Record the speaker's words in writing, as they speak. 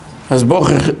אז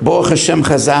ברוך השם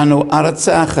חזרנו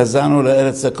ארצה, חזרנו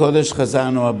לארץ הקודש,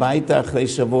 חזרנו הביתה אחרי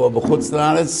שבוע בחוץ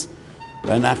לארץ,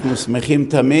 ואנחנו שמחים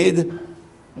תמיד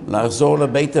לחזור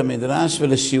לבית המדרש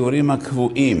ולשיעורים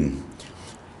הקבועים.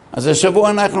 אז השבוע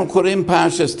אנחנו קוראים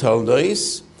פרשת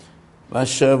תולדות,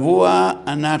 והשבוע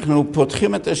אנחנו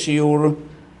פותחים את השיעור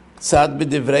קצת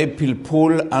בדברי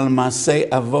פלפול על מעשי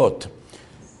אבות.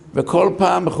 וכל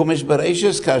פעם בחומש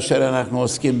בראשית, כאשר אנחנו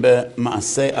עוסקים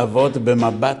במעשי אבות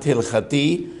במבט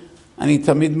הלכתי, אני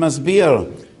תמיד מסביר,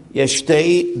 יש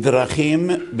שתי דרכים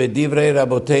בדברי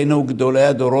רבותינו גדולי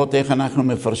הדורות, איך אנחנו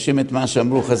מפרשים את מה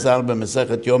שאמרו חז"ל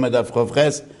במסכת יומא דף ח"ח,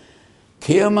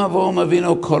 כי אברהם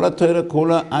אבינו כל התורה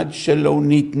כולה עד שלא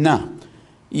ניתנה.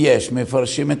 יש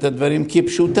מפרשים את הדברים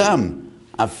כפשוטם,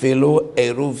 אפילו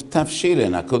עירוב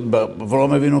תבשילן.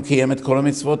 אברהם אבינו קיים את כל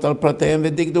המצוות על פרטיהם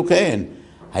ודקדוקיהן.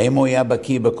 האם הוא היה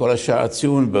בקיא בכל השאר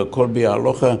הציון, בכל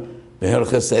בהלכה,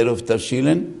 בהלכות עירוב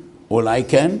תבשילן? אולי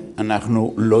כן,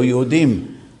 אנחנו לא יודעים.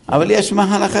 אבל יש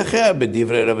מהלך אחר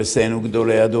בדברי רבותינו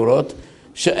גדולי הדורות,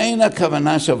 שאין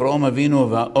הכוונה שאברהם אבינו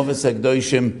והאובס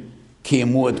הקדושים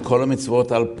קיימו את כל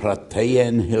המצוות על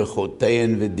פרטיהן,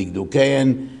 הלכותיהן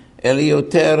ודקדוקיהן, אלא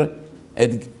יותר את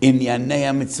ענייני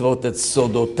המצוות, את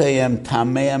סודותיהם,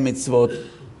 טעמי המצוות,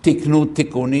 תיקנו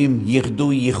תיקונים,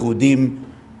 ייחדו ייחודים,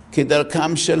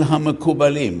 כדרכם של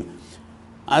המקובלים.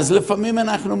 אז לפעמים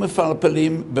אנחנו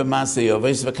מפלפלים במעשי אבות,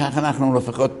 וכך אנחנו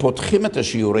לפחות פותחים את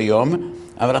השיעור היום,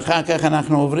 אבל אחר כך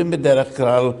אנחנו עוברים בדרך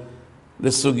כלל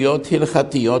לסוגיות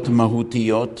הלכתיות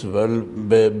מהותיות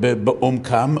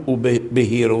בעומקם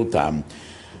ובהירותם.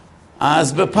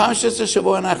 אז בפרשת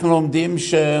השבוע אנחנו לומדים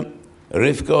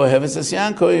שרבקה אוהבת את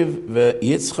יעקב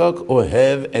ויצחק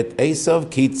אוהב את עשיו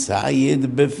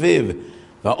כציד בפיו,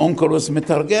 והאונקלוס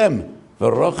מתרגם,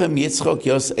 ורוחם יצחק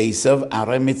יוס עשיו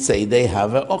הרי מציידי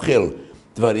הווה אוכל,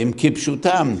 דברים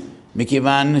כפשוטם,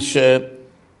 מכיוון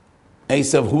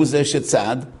שעשיו הוא זה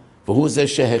שצד, והוא זה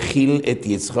שהכיל את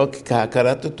יצחק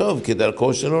כהכרת הטוב,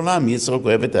 כדרכו של עולם. יצחק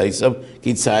אוהב את עשיו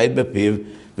כציד בפיו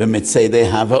ומציידי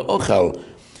הווה אוכל.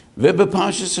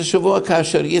 ובפרשת השבוע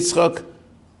כאשר יצחק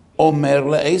אומר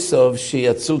לעשיו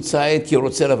שיצאו ציד כי הוא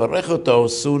רוצה לברך אותו,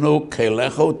 סונו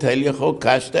כלכו תלכו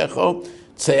קשתכו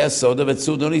צא הסודה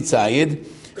וצודוני ציד,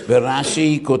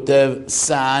 ורש"י כותב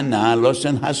סענה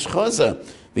לושן השחוזה,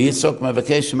 ויצחק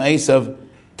מבקש מעשיו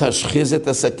תשחיז את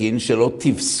הסכין, שלא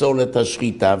תפסול את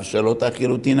השחיטה ושלא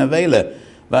תאכיל אותי נבלה.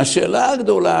 והשאלה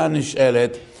הגדולה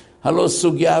הנשאלת, הלא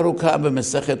סוגיה ארוכה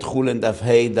במסכת חולין דף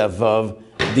ה' דף ו'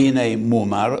 דיני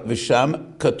מומר, ושם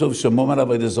כתוב שמומר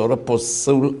עבודה זרה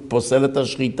פוסל את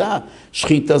השחיטה,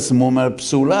 שחיטת מומר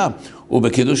פסולה,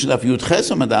 ובקידוש דף י"ח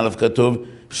עמוד א' כתוב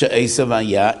שעשיו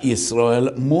היה ישראל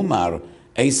מומר.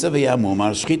 עשיו היה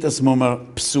מומר, שחיטת מומר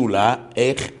פסולה,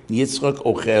 איך יצחק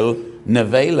אוכל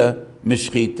נבלה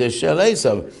משחיטה של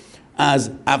עשיו?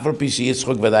 אז אף על פי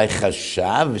שיצחק ודאי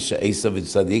חשב שעשיו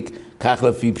צדיק, כך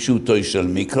לפי פשוטו של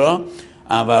מקרא,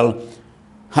 אבל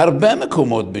הרבה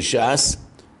מקומות בש"ס,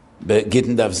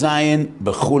 בגיטין דף זין,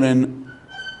 בחולין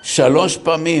 3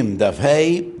 פעמים, דף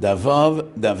ה', דף ו',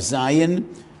 דף זין,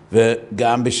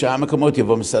 וגם בשאר מקומות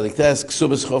יבוא מסדיק טס,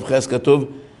 כסובס חוב חס כתוב,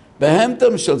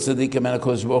 בהמתם של צדיקים אל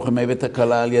הקודש ברוך הוא מביא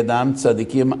תקלה על ידם,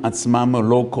 צדיקים עצמם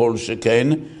לא כל שכן,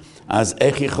 אז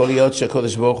איך יכול להיות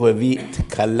שהקודש ברוך הוא הביא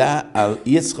תקלה על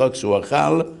יצחק שהוא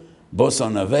אכל בוסר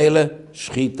נבלה,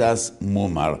 שחיטס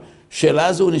מומר?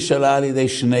 שאלה זו נשאלה על ידי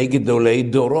שני גדולי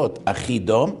דורות,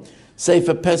 אחידו,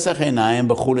 ספר פסח עיניים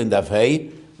בחולין דף ה',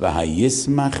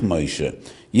 והישמח מוישה.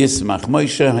 ישמח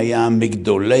מוישה היה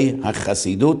מגדולי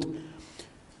החסידות,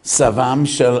 סבם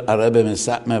של הרבי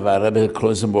מסטמא והרבי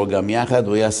קלויזנבורג גם יחד,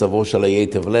 הוא היה סבו של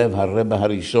היטב לב, הרבי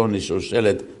הראשון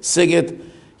לשושלת סיגט.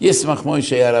 ישמח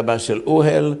מוישה היה רבה של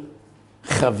אוהל,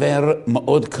 חבר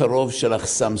מאוד קרוב של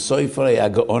החסם סופר, היה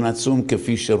גאון עצום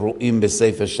כפי שרואים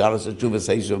בספר שרס התשובה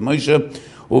של מוישה,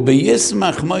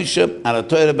 ובישמח מוישה על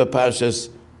התורה בפרשת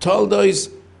תולדות,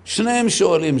 שניהם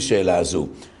שואלים שאלה זו.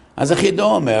 אז אחידו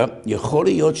אומר, יכול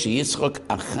להיות שיצחק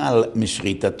אכל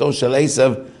משחיטתו של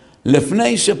עשיו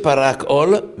לפני שפרק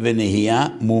עול ונהיה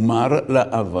מומר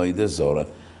לעבודה זרה.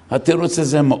 התירוץ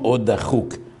הזה מאוד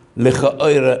דחוק.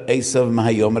 לכאורה עשיו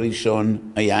מהיום הראשון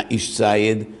היה איש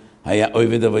ציד, היה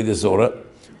עובד עבודה זרה,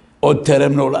 עוד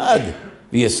טרם נולד,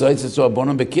 ויסוד אצלו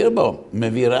הבונם בקרבו.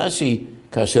 מביא רש"י,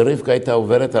 כאשר רבקה הייתה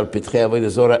עוברת על פתחי עבודה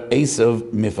זרה, עשיו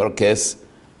מפרכס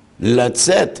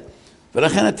לצאת.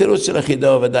 ולכן התירוץ של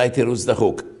אחידו ודאי תירוץ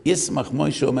דחוק. ישמח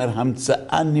מוישה אומר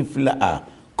המצאה נפלאה,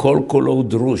 כל כולו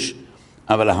דרוש,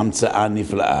 אבל ההמצאה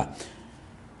נפלאה.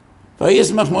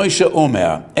 וישמח מוישה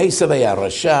אומר, עשיו היה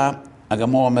רשע,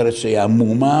 הגמרא אומרת שהיה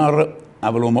מומר,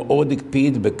 אבל הוא מאוד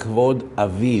הקפיד בכבוד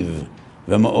אביו.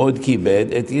 ומאוד כיבד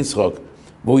את יצחק.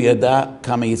 והוא ידע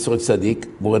כמה יצחק צדיק,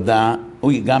 הוא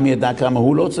גם ידע כמה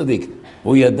הוא לא צדיק.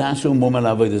 הוא ידע שהוא מומר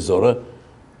לעבודה זרה,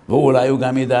 ואולי הוא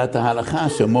גם ידע את ההלכה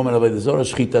שמומר לעבודה זרה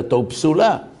שחיטתו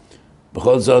פסולה.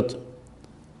 בכל זאת,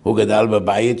 הוא גדל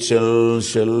בבית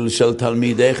של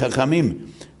תלמידי חכמים,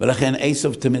 ולכן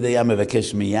עשו תמיד היה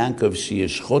מבקש מיעקב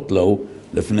שישחוט לו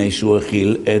לפני שהוא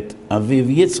הכיל את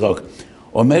אביו יצחק.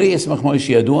 אומר ישמח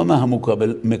מוישה ידוע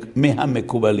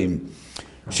מהמקובלים,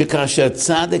 שכאשר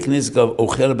צדיק נשגב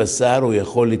אוכל בשר הוא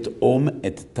יכול לטעום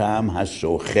את טעם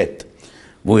השוחט,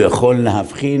 והוא יכול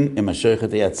להבחין אם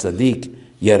השוחט היה צדיק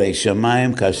ירא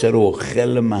שמיים כאשר הוא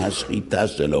אוכל מהשחיטה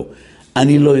שלו.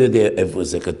 אני לא יודע איפה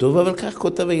זה כתוב, אבל כך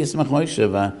כותב ישמח מוישה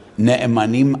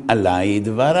ונאמנים עליי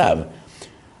דבריו.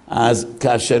 אז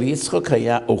כאשר יצחק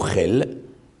היה אוכל,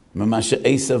 ממה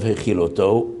שעשו הכיל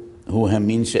אותו, הוא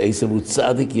האמין שעשו הוא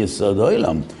צדיק יסוד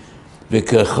העולם.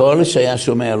 וככל שהיה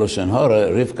שומע לשון הרע,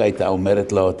 רבקה הייתה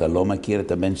אומרת לו, אתה לא מכיר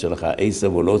את הבן שלך, עשו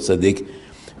הוא לא צדיק,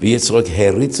 ויצחק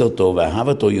הריץ אותו ואהב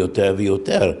אותו יותר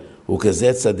ויותר. הוא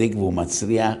כזה צדיק והוא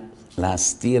מצליח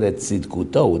להסתיר את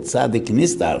צדקותו, הוא צדיק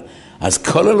נסתר. אז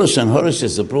כל הלשון הרע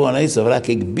שספרו על עשו רק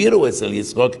הגבירו אצל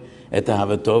יצחק את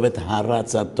אהבתו ואת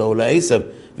הרצתו לעשו.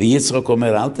 ויצחק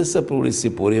אומר, אל תספרו לי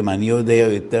סיפורים, אני יודע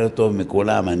יותר טוב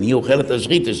מכולם, אני אוכל את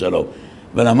השחיטה שלו.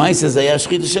 ולמעשה זה היה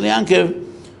השחיטה של יעקב,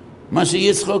 מה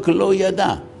שיצחק לא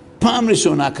ידע. פעם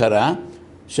ראשונה קרה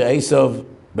שעשו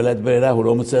בלית ברירה הוא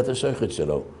לא מוצא את השוחט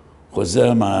שלו.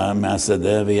 חוזר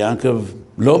מהשדה ויעקב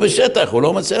לא בשטח, הוא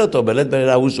לא מוצא אותו, בלית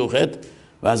ברירה הוא שוחט,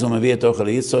 ואז הוא מביא את האוכל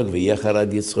ליצחק,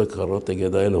 ויחרד יצחק חרות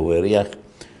הגדול, הוא הריח.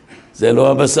 זה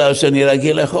לא הבשר שאני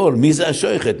רגיל לאכול, מי זה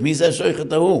השוחט? מי זה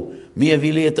השוחט ההוא? מי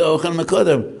יביא לי את האוכל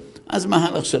מקודם? אז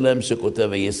מהלך שלם שכותב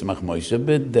ישמח מוישה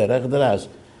בדרך דרש,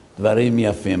 דברים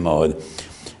יפים מאוד.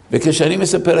 וכשאני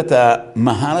מספר את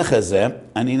המהלך הזה,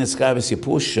 אני נזכר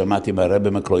בסיפור ששמעתי מהרבי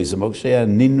מקלויזנבורג, שהיה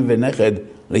נין ונכד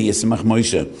לישמח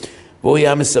מוישה. והוא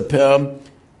היה מספר,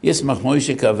 ישמח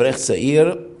מוישה כאברך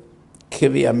צעיר,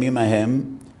 כבימים ההם,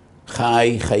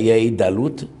 חי חיי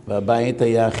דלות, והבית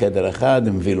היה חדר אחד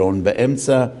עם וילון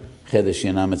באמצע, חדר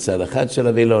שינה מצד אחד של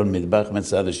הוילון, מטבח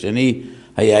מצד השני,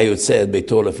 היה יוצא את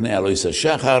ביתו לפני אלוהיס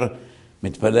השחר,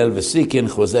 מתפלל וסיקין,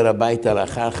 חוזר הביתה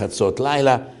לאחר חצות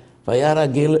לילה, והיה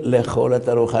רגיל לאכול את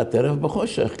ארוחת ערב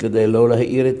בחושך, כדי לא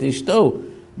להעיר את אשתו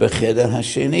בחדר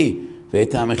השני,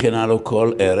 והייתה מכינה לו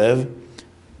כל ערב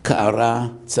קערה,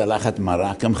 צלחת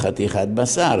מרק עם חתיכת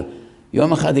בשר.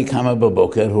 יום אחד היא קמה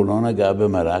בבוקר, הוא לא נגע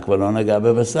במרק ולא נגע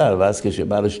בבשר, ואז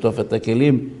כשבא לשטוף את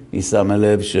הכלים, היא שמה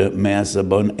לב שמי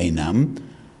הסבון אינם,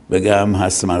 וגם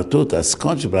הסמרטוט,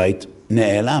 הסקוטש ברייט,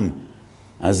 נעלם.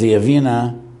 אז היא הבינה,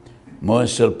 מועד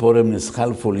של פורם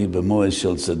נסחלפו לי במועד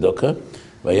של צדוקה,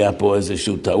 והיה פה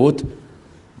איזושהי טעות,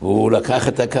 והוא לקח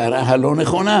את הקערה הלא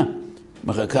נכונה.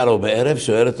 מחכה לו בערב,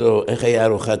 שואלת לו, איך היה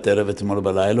ארוחת ערב אתמול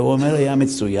בלילה? הוא אומר, היה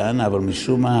מצוין, אבל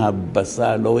משום מה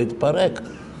הבשר לא התפרק.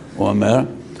 הוא אומר,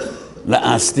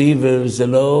 לעסתי וזה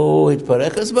לא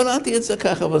התפרק, אז בלעתי את זה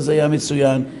ככה, אבל זה היה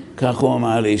מצוין, כך הוא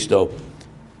אמר לאשתו.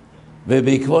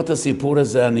 ובעקבות הסיפור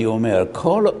הזה אני אומר,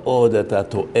 כל עוד אתה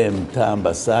תואם טעם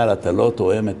בשר, אתה לא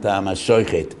תואם את טעם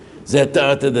השוחט. זה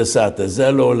תרתי דסתרי,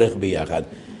 זה לא הולך ביחד.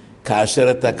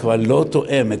 כאשר אתה כבר לא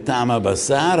תואם את טעם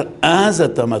הבשר, אז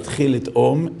אתה מתחיל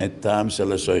לטעום את טעם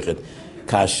של השוחט.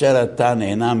 כאשר אתה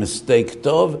נהנה מסטייק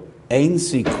טוב, אין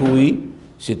סיכוי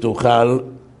שתוכל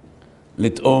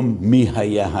לטעום מי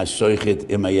היה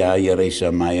השוחט, אם היה ירא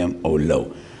שמיים או לא.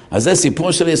 אז זה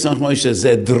סיפור של ישמח מוישה,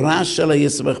 זה דרש של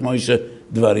ישמח מוישה,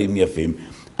 דברים יפים.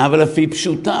 אבל לפי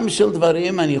פשוטם של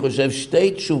דברים, אני חושב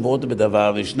שתי תשובות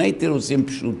בדבר, ושני תירוצים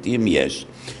פשוטים יש.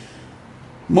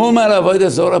 מומר עבודה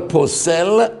זרה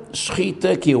פוסל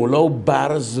שחיטה כי הוא לא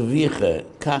בר זביחה,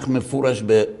 כך מפורש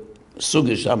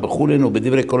בסוגיה שם בחולין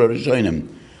ובדברי כל הראשונים.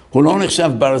 הוא לא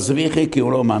נחשב בר זביחה כי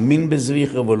הוא לא מאמין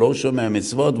בזביחה והוא לא שומע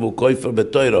מצוות והוא כופר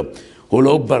בתורה. הוא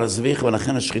לא בר זביחה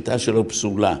ולכן השחיטה שלו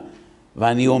פסולה.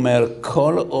 ואני אומר,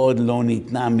 כל עוד לא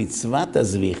ניתנה מצוות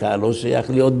הזביחה, לא שייך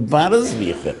להיות בר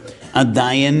זביחה.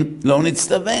 עדיין לא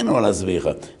נצטווינו על הזביחה.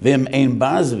 ואם אין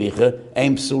בר זביחה,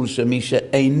 אין פסול שמי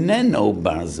שאיננו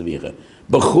בר זביחה.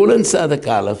 בחולין צדק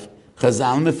א',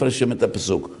 חז"ל מפרשים את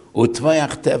הפסוק,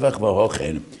 וטבח טבח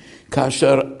והוכן.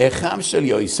 כאשר אחיו של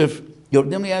יוסף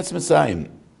יורדים לארץ מצרים,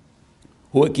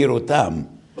 הוא הכיר אותם,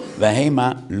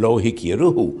 והמה לא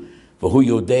הכירוהו, והוא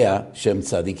יודע שהם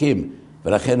צדיקים.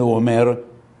 ולכן הוא אומר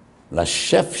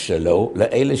לשף שלו,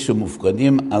 לאלה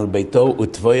שמופקדים על ביתו,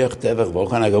 וטבח טבח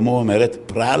והוכן. הגמרא אומרת,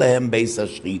 פרע להם ביס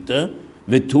השחיטה,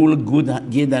 וטול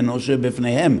גיד אנושה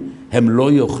בפניהם. הם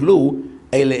לא יאכלו,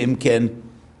 אלא אם כן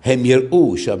הם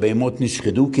יראו שהבהמות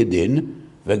נשחטו כדין,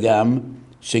 וגם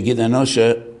שגיד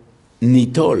אנושה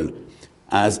ניטול.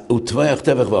 אז הוא טבח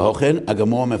טבח והוכן,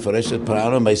 הגמור מפרש את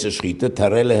פרענו בייס השחיטה,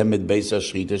 תראה להם את בייס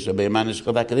השחיטה שבהמה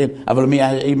נשחטה כדין, אבל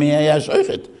מי היה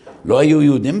השוחט? לא היו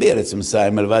יהודים בארץ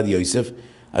מצרים מלבד יוסף,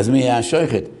 אז מי היה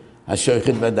השוחט?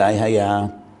 השוחט ודאי היה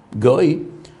גוי,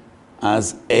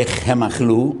 אז איך הם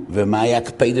אכלו, ומה היה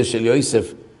הקפידה של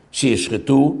יוסף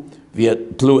שישחטו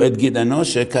ויתלו את גיד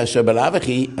אנושה, כאשר בלאו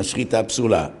הכי השחיטה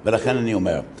פסולה. ולכן אני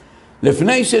אומר,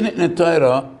 לפני שניתנה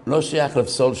תורה, לא שייך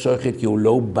לפסול שוחט כי הוא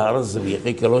לא בר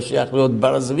זביחה, כי לא שייך להיות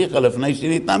בר זביחה לפני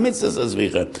שניתנה מצווה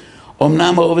זביחה.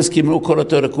 אמנם הרובס קיבלו כל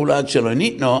התורה כולה עד שלא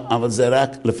ניתנו, אבל זה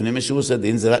רק לפני משמוס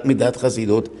הדין, זה רק מידת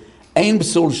חסידות. אין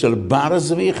פסול של בר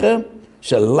זביחה,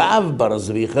 של לאו בר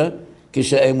זביחה,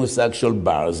 כשאין מושג של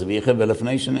בר זביחה,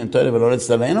 ולפני שניתנה תורה ולא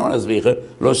נצטווינו על הזביחה,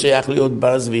 לא שייך להיות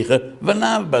בר זביחה ולאו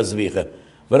בר זביחה.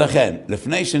 ולכן,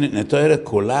 לפני שניתנה תורה,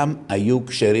 כולם היו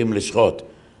כשרים לשחוט.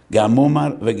 גם מומר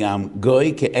וגם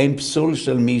גוי, כי אין פסול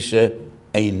של מי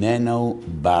שאיננו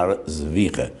בר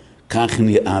זביחה. כך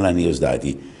נראה לעניות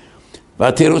דעתי.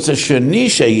 והתירוץ השני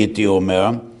שהייתי אומר,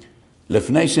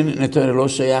 לפני שנתון לא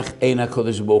שייך, אין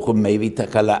הקדוש ברוך הוא מביא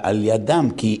תקלה על ידם,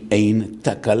 כי אין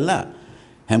תקלה.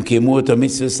 הם קיימו את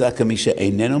המצווה כמי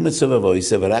שאיננו מצווה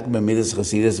ועושה, ורק במידס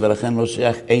חסידס, ולכן לא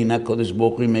שייך, אין הקדוש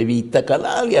ברוך הוא מביא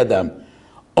תקלה על ידם.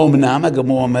 אמנם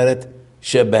הגמור אומרת,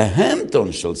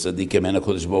 שבהמתון של צדיקים אין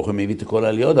הקדוש ברוך הוא מביא תקלה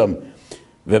על ידם,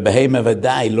 ובהם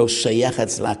ודאי לא שייך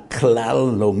אצלה כלל,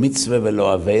 לא מצווה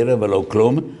ולא עבירה ולא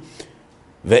כלום,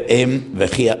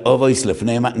 וכי האובויס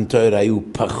לפני מתן תורה היו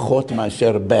פחות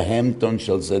מאשר בהמתון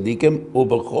של צדיקים,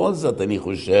 ובכל זאת אני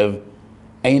חושב,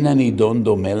 אין הנידון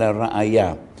דומה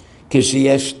לראיה.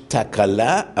 כשיש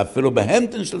תקלה, אפילו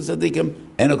בהמתון של צדיקים,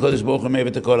 אין הקדוש ברוך הוא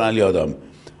מביא תקלה על ידם.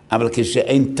 אבל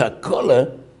כשאין תקלה,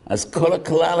 אז כל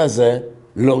הכלל הזה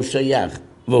לא שייך,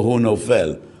 והוא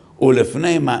נופל.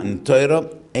 ולפני מתן תורה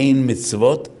אין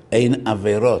מצוות, אין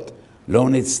עבירות. לא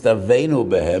נצטווינו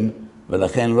בהם,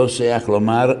 ולכן לא שייך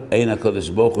לומר, אין הקדוש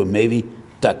ברוך הוא מביא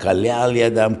תקלה על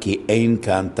ידם, כי אין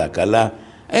כאן תקלה.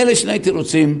 אלה שני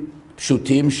תירוצים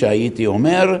פשוטים שהייתי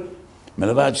אומר,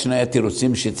 מלבד שני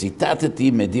התירוצים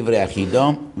שציטטתי מדברי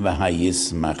אחידו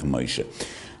והישמח מוישה.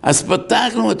 אז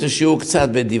פתחנו את השיעור קצת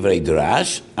בדברי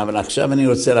דרש, אבל עכשיו אני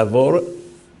רוצה לעבור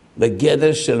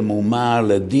לגדר של מומר,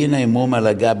 לדיני מומר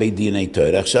לגבי דיני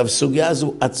תורה. עכשיו סוגיה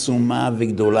זו עצומה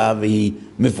וגדולה והיא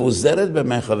מפוזרת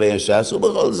במרחבי הש"ס,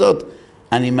 ובכל זאת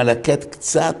אני מלקט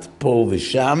קצת פה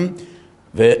ושם,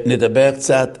 ונדבר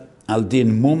קצת על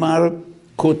דין מומר,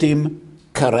 קוטים,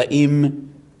 קראים,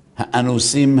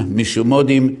 האנוסים,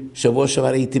 משומודים. שבוע שעבר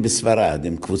הייתי בספרד,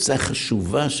 עם קבוצה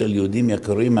חשובה של יהודים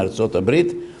יקרים מארצות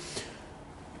הברית,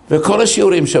 וכל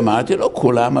השיעורים שמעתי, לא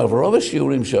כולם, אבל רוב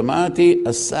השיעורים שמעתי,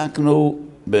 עסקנו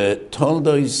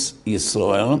בתולדויס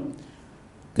ישראל,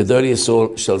 גדול ישראל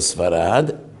של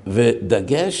ספרד,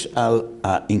 ודגש על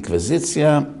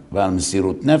האינקוויזיציה ועל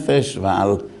מסירות נפש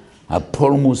ועל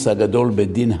הפולמוס הגדול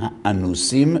בדין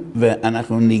האנוסים,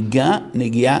 ואנחנו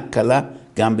נגיעה קלה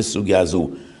גם בסוגיה זו.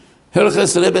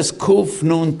 הלכס רבס קוף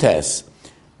נון טס,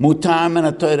 מותר מן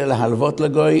התורה להלוות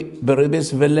לגוי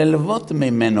בריבס וללוות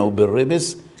ממנו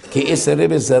בריבס, כי עשר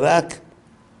ריבס זה רק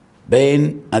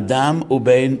בין אדם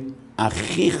ובין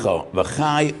אחיך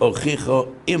וחי אחיך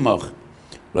עמך.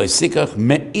 לא יסיקח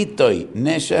מאיתוי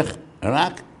נשך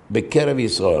רק בקרב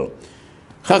ישראל.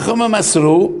 חכמים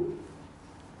מסרו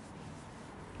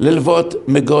ללוות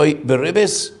מגוי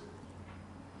בריבס,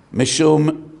 משום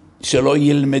שלא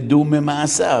ילמדו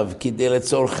ממעשיו, כדי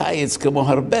ליצור חיץ כמו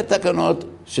הרבה תקנות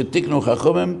שתיקנו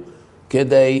חכמים,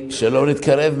 כדי שלא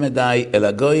נתקרב מדי אל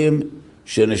הגויים,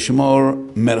 שנשמור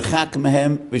מרחק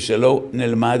מהם ושלא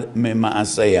נלמד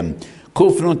ממעשיהם.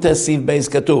 קופנו תסיב בייס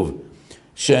כתוב,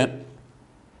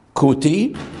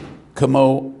 שקוטי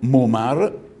כמו מומר,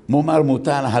 מומר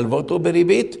מותר להלוות לו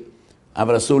בריבית,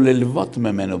 אבל אסור ללוות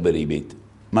ממנו בריבית.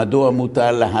 מדוע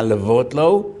מותר להלוות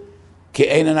לו? כי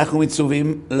אין אנחנו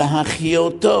מצווים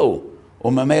להחיותו,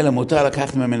 וממילא מותר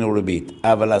לקחת ממנו ריבית,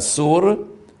 אבל אסור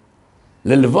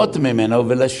ללוות ממנו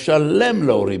ולשלם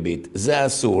לו ריבית. זה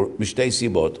אסור משתי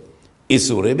סיבות,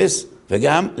 איסור ריבס,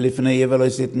 וגם לפני יבל לא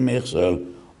יסיתן מכשול.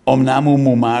 אמנם הוא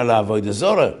מומר לעבוד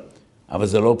זרה, אבל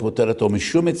זה לא פותר אותו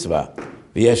משום מצווה,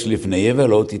 ויש לפני יבל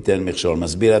לא תיתן מכשול.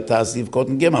 מסביר התז סעיף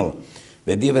קוטן ג',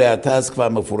 ודברי התז כבר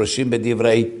מפורשים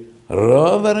בדברי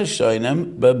רוב הראשונים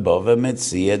בבוא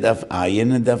מציע דף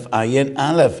עין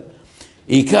א'.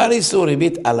 עיקר איסור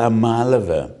ריבית על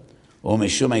המלווה,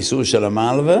 ומשום האיסור של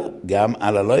המלווה, גם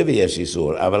על הלווה יש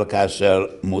איסור, אבל כאשר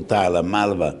מותר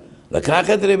למלווה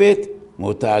לקחת ריבית,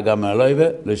 מותר גם על הלווה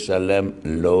לשלם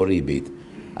לא ריבית.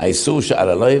 האיסור של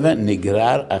הלווה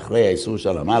נגרר אחרי האיסור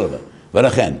של המלווה,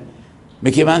 ולכן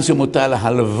מכיוון שמותר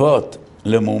להלוות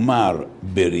למומר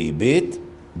בריבית,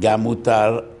 גם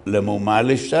מותר למומר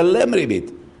לשלם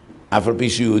ריבית, אף על פי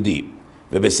שיהודי.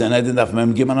 ובסנהדרין דף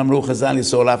מ"ג אמרו חז"ל,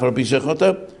 יסור לאף על פי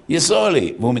שחוטא, יסור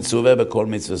לי, והוא מצווה בכל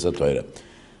מצוות התורה.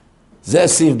 זה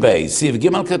סיב בי. סיב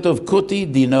ג' כתוב, קוטי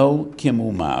דינו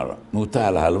כמומר.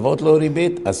 מותר להלוות לו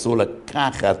ריבית, אסור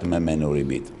לקחת ממנו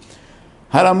ריבית.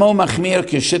 הרמו מחמיר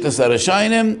כשיטת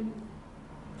הראשונים,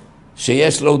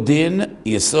 שיש לו דין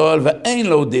יסול ואין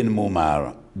לו דין מומר.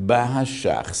 בא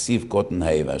השח, סיב קוטן ה'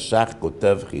 והשח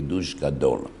כותב חידוש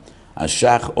גדול.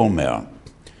 השח אומר,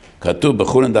 כתוב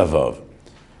בחולין דבוב,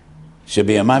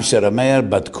 שבימיו של המאיר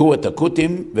בדקו את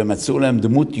הקוטים ומצאו להם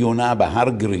דמות יונה בהר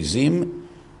גריזים,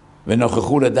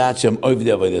 ונוכחו לדעת שהם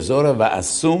עובדי עבודה זרה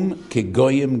ועשום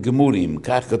כגויים גמורים,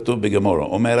 כך כתוב בגמורה.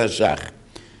 אומר השח,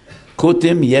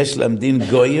 קוטים יש להם דין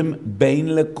גויים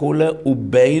בין לכולה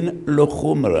ובין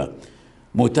לחומרה.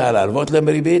 מותר להלוות להם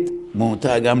בריבית,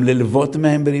 מותר גם ללוות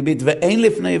מהם בריבית, ואין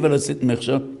לפני ולעשות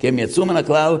מכשול, כי הם יצאו מן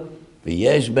הכלל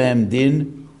ויש בהם דין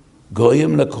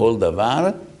גויים לכל דבר.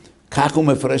 כך הוא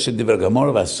מפרש את דבר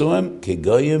גמורה, ועשו הם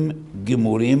כגויים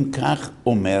גמורים, כך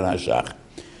אומר השח.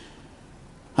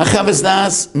 החפץ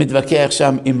דאס מתווכח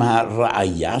שם עם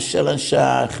הראיה של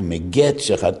השח, מגט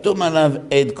שחתום עליו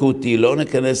עד קוטי, לא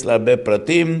ניכנס להרבה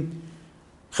פרטים.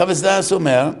 חפץ דאס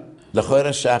אומר, לכאורה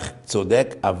השח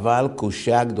צודק, אבל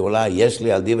קושיה גדולה יש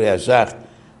לי על דברי השח,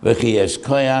 וכי יש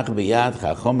כוח ביד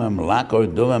חכמים לעקור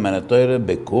דובר מן התורה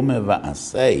בקום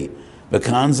ועשה,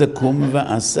 וכאן זה קום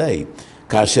ועשה,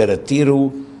 כאשר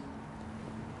התירו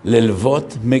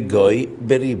ללוות מגוי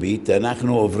בריבית,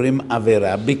 אנחנו עוברים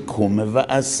עבירה בקום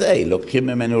ועשה, לוקחים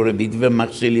ממנו ריבית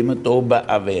ומכשילים אותו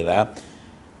בעבירה.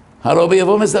 הלא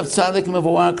ביבוא מסף צדק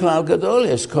מבואר כלל גדול,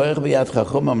 יש כוח ביד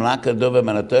חכם ממלק הדובר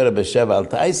מן התורה בשבע על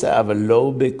תייסה, אבל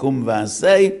לא בקום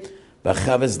ועשה.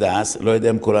 בחפץ דאס, לא יודע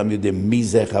אם כולם יודעים מי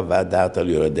זה חוות דעת על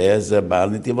יורדיה, זה בעל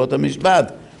נתיבות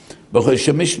המשפט. בחודש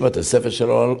המשפט, הספר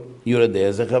שלו על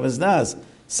יורדיה זה חפץ דאס.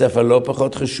 ספר לא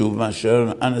פחות חשוב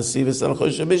מאשר הנשיא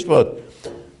וסלחו של משפט,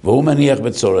 והוא מניח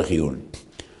בצורך עיון.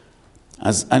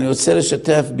 אז אני רוצה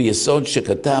לשתף ביסוד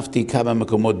שכתבתי כמה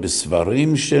מקומות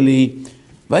בספרים שלי,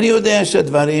 ואני יודע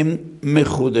שהדברים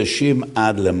מחודשים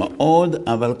עד למאוד,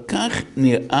 אבל כך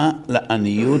נראה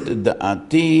לעניות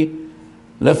דעתי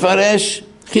לפרש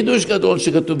חידוש גדול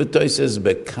שכתוב בתויסס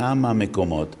בכמה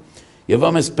מקומות.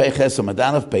 יבומס פ"ח עמוד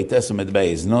א', פ"ט עמוד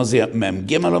בייז, נוזיה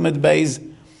מ"ג עמוד בייז,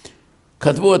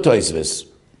 כתבו את תויסס,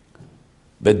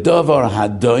 בדובר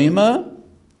הדוימה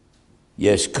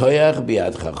יש כוח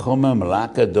ביד חכמה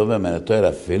רק הדובר מן התורה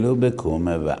אפילו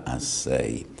בקומה ועשה.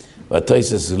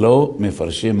 והתויסס לא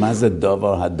מפרשים מה זה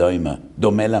דובר הדוימה,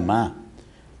 דומה למה?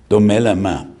 דומה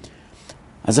למה?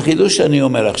 אז החידוש שאני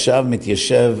אומר עכשיו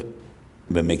מתיישב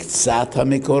במקצת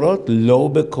המקורות, לא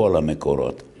בכל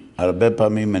המקורות. הרבה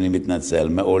פעמים אני מתנצל,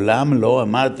 מעולם לא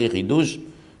אמרתי חידוש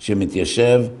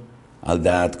שמתיישב על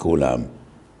דעת כולם.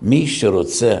 מי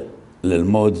שרוצה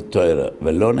ללמוד תורה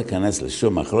ולא נכנס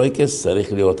לשום מחלוקת,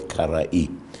 צריך להיות קראי.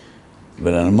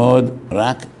 וללמוד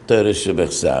רק תורה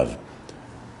שבכתב.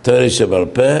 תורה שבעל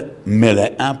פה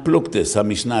מלאה פלוקטס.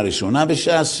 המשנה הראשונה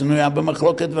בש"ס שנויה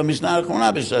במחלוקת, והמשנה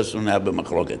האחרונה בש"ס שנויה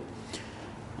במחלוקת.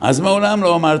 אז מעולם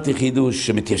לא אמרתי חידוש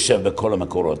שמתיישב בכל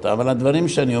המקורות, אבל הדברים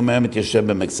שאני אומר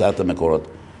מתיישב במקצת המקורות.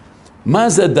 מה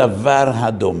זה דבר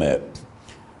הדומה?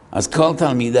 אז כל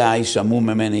תלמידיי שמעו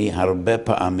ממני הרבה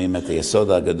פעמים את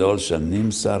היסוד הגדול של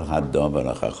נמסר הדובר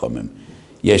החכמים.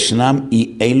 ישנם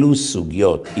אי אלו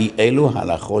סוגיות, אי אלו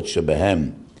הלכות שבהם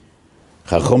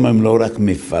חכמים לא רק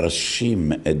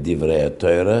מפרשים את דברי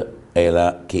התורה, אלא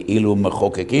כאילו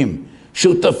מחוקקים,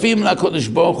 שותפים לקדוש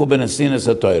ברוך הוא בנשינס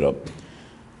התורה.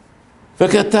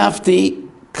 וכתבתי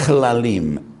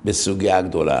כללים בסוגיה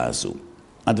הגדולה הזו.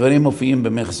 הדברים מופיעים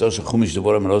במכסו של חומש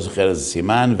דבורים, אני לא זוכר איזה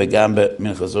סימן, וגם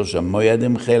במכסו של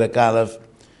מוידים חלק א',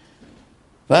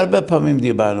 והרבה פעמים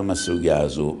דיברנו מהסוגיה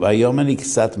הזו, והיום אני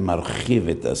קצת מרחיב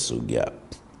את הסוגיה.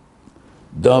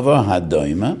 דובר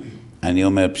הדוימה, אני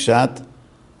אומר פשט,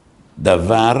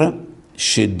 דבר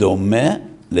שדומה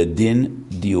לדין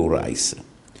דיורייסה.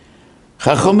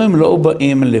 חכמים לא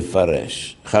באים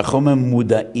לפרש, חכמים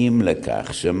מודעים לכך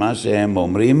שמה שהם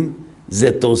אומרים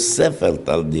זה תוספת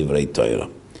על דברי תורה.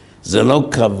 זה לא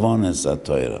כוונס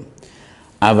התורה.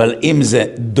 אבל אם זה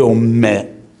דומה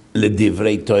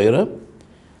לדברי תורה,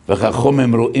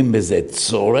 וחכמים רואים בזה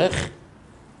צורך,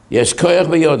 יש כוח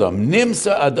ביודם.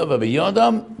 נמצא הדובר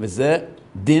ביודם, וזה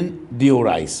דין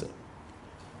דיורייסה.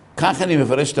 כך אני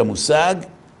מפרש את המושג,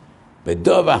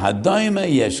 בדובר הדוימה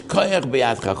יש כוח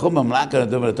ביד חכם ממלק על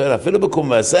הדובר התורה, אפילו בקום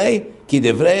ועשה, כי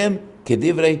דבריהם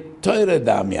כדברי תורה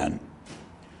דמיין.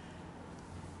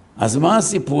 אז מה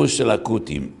הסיפור של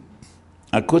הכותים?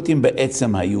 הכותים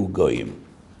בעצם היו גויים,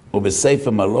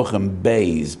 ובספר מלוכים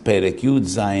בייז, פרק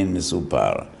י"ז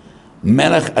מסופר,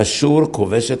 מלך אשור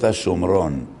כובש את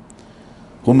השומרון.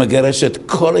 הוא מגרש את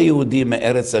כל היהודים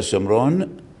מארץ השומרון,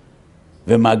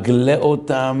 ומגלה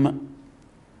אותם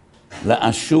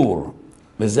לאשור,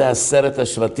 וזה 10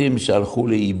 השבטים שהלכו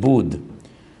לאיבוד.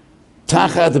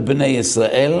 תחת בני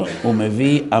ישראל הוא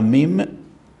מביא עמים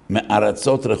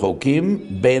מארצות רחוקים,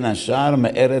 בין השאר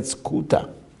מארץ קוטה.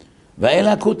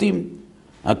 ואלה הכותים.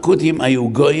 הכותים היו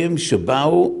גויים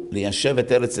שבאו ליישב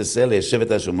את ארץ ישראל, ליישב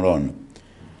את השומרון.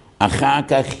 אחר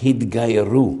כך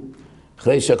התגיירו.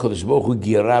 אחרי שהקדוש ברוך הוא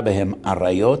גירה בהם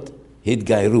עריות,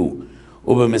 התגיירו.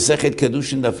 ובמסכת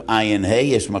קידושין דף ע"ה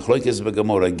יש מחלוקת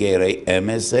בגמרא, גרי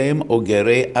אמס הם או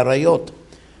גרי עריות.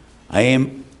 האם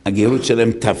הגירות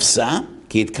שלהם תפסה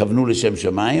כי התכוונו לשם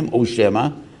שמיים, או שמא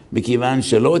מכיוון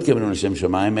שלא התכוונו לשם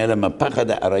שמיים, אלא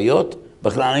מפחד העריות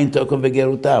בכלל אין תוקף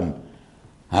בגירותם.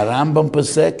 הרמב"ם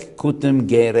פוסק כותים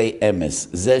גרי אמס.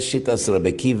 זה שיטת רבי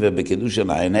עקיבא בקידושין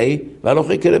ע"ה,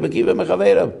 והלוכי כרבי עקיבא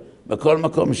מחבריו. בכל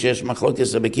מקום שיש מחלוקת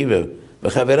רבי עקיבא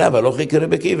וחבריו, הלוכי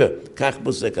כרבי עקיבא. כך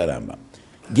פוסק הרמב"ם.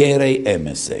 גרי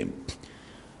אמס הם.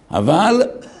 אבל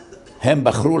הם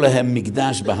בחרו להם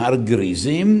מקדש בהר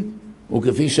גריזים,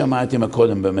 וכפי שאמרתי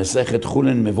מקודם במסכת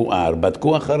חולין מבואר,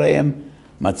 בדקו אחריהם,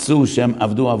 מצאו שהם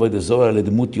עבדו עבודה זרה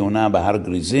לדמות יונה בהר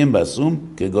גריזים, ועשום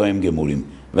כגויים גמורים.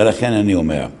 ולכן אני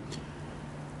אומר,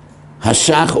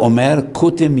 השח אומר,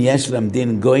 כותים יש להם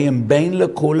דין גויים בין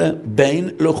לכולה, בין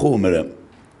לחומרה.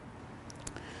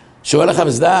 שואל לך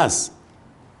בסדס,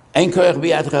 אין כוח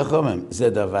ביד חכמים, זה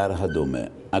דבר הדומה.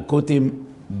 הכותים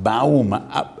באו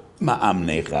מעם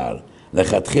ניכר,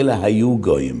 לכתחילה היו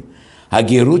גויים.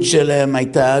 הגירות שלהם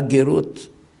הייתה גירות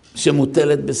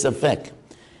שמוטלת בספק.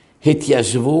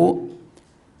 התיישבו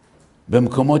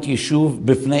במקומות יישוב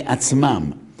בפני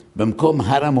עצמם. במקום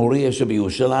הר המוריה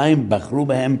שבירושלים בחרו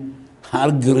בהם הר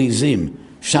גריזים.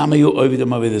 שם היו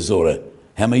עובדים עבודה זרה.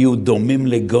 הם היו דומים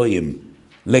לגויים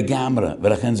לגמרי,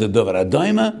 ולכן זה דבר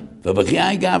הדומה,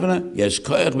 ובחיי גברה יש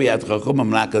כוח ביד חכם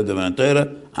ממלכת דבר התורה,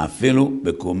 אפילו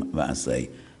בקום ועשה.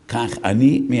 כך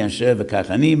אני מיישב וכך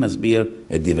אני מסביר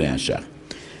את דברי השח.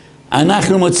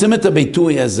 אנחנו מוצאים את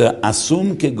הביטוי הזה,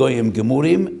 עשום כגויים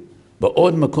גמורים,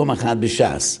 בעוד מקום אחד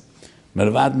בש"ס.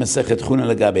 מלבד מסכת חולין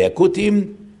לגבי הכותים,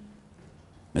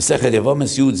 מסכת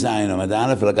יבומס י"ז עמוד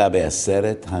א' לגבי 10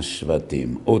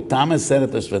 השבטים. אותם 10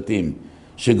 השבטים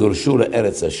שגורשו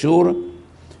לארץ אשור,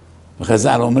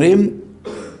 וחז"ל אומרים,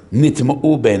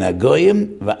 נטמעו בין הגויים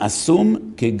ועשום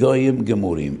כגויים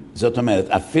גמורים. זאת אומרת,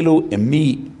 אפילו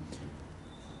מי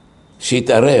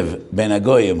שהתערב בין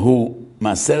הגויים הוא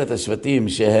מ10 השבטים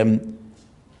שהם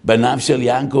בניו של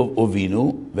יעקב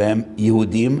אבינו, והם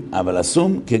יהודים, אבל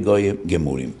עשום כגויים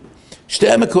גמורים. שתי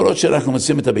המקורות שאנחנו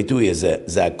מוצאים את הביטוי הזה,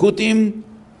 זה הכותים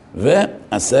ו10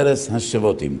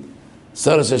 השבטים.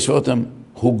 10 השבטים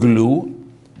הוגלו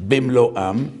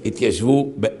במלואם,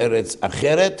 התיישבו בארץ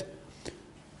אחרת,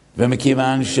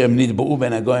 ומכיוון שהם נטבעו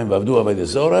בין הגויים ועבדו עבודה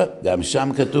זרה, גם שם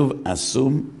כתוב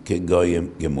עשום כגויים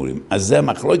גמורים. אז זה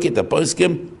מחלוקת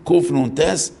הפוסקים קנ"ט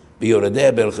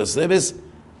ביורדיה בהלכות רבס.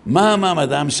 מה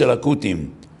מעמדם של הכותים?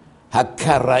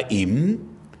 הקראים,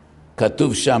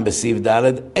 כתוב שם בסעיף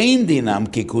ד', אין דינם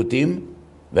ככותים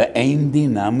ואין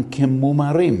דינם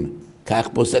כמומרים. כך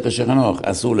פוסק השולחן ערוך,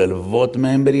 אסור ללוות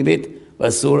מהם בריבית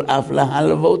ואסור אף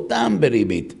להלוותם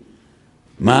בריבית.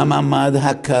 מה מעמד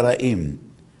הקראים?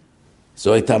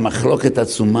 זו הייתה מחלוקת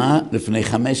עצומה לפני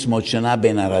 500 שנה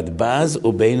בין הרדב"ז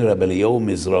ובין רבי אליהו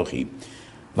מזרחי.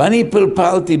 ואני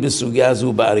פלפלתי בסוגיה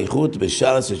זו באריכות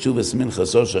בשלוש תשובס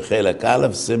מנחסו של חלק א'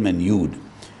 סימן י'.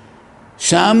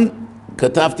 שם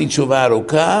כתבתי תשובה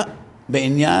ארוכה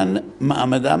בעניין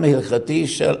מעמדם ההלכתי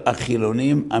של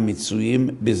החילונים המצויים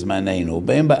בזמננו,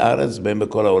 בין בארץ בין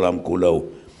בכל העולם כולו.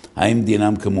 האם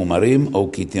דינם כמומרים או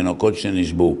כתינוקות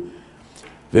שנשבו.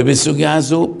 ובסוגיה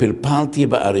הזו פלפלתי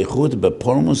באריכות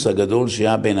בפולמוס הגדול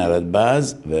שהיה בין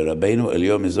הרדב"ז ורבינו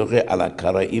אליהו מזרחי על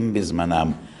הקראים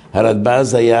בזמנם.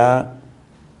 הרדב"ז היה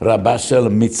רבה של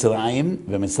מצרים,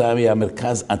 ומצרים היה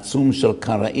מרכז עצום של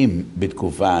קראים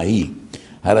בתקופה ההיא.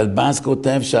 הרדב"ז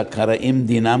כותב שהקראים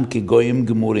דינם כגויים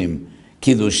גמורים,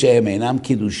 קידושיהם אינם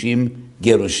קידושים,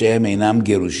 גירושיהם אינם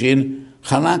גירושין.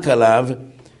 חלק עליו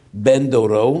בן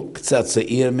דורו, קצת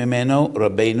צעיר ממנו,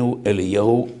 רבינו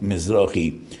אליהו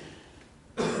מזרחי.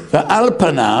 ועל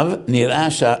פניו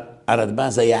נראה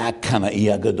שהרדב"ז היה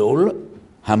הקנאי הגדול,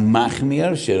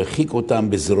 המחמיר שהרחיק אותם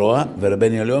בזרוע,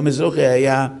 ורבינו אליהו מזרחי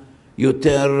היה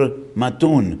יותר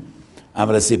מתון.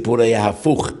 אבל הסיפור היה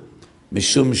הפוך,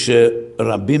 משום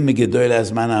ורבים מגדולי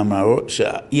הזמן אמרו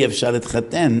שאי אפשר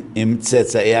להתחתן עם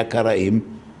צאצאי הקראים,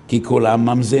 כי כולם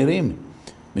ממזרים.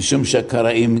 משום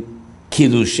שהקראים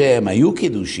קידושיהם היו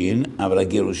קידושין, אבל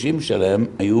הגירושים שלהם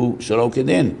היו שלא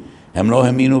כדין. הם לא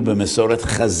האמינו במסורת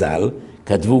חז"ל,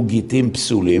 כתבו גיטים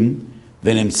פסולים,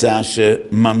 ונמצא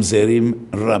שממזרים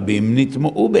רבים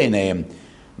נטמעו ביניהם.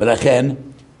 ולכן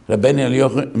רבנו אליהו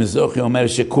מזרחי אומר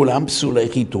שכולם פסולי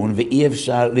חיתון ואי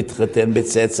אפשר להתחתן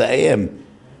בצאצאיהם.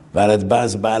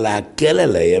 והרדב"ז בא להקל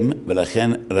עליהם,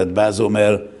 ולכן רדב"ז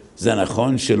אומר, זה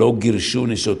נכון שלא גירשו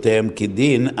נשותיהם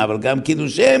כדין, אבל גם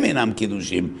קידושיהם אינם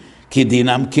קידושים, כי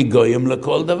דינם כגויים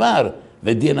לכל דבר,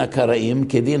 ודין הקראים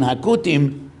כדין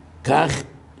הכותים, כך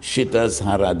שיטת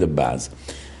הרדב"ז.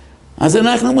 אז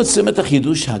אנחנו מוצאים את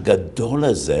החידוש הגדול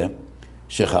הזה,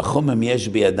 שחכמים יש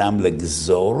בידם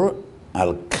לגזור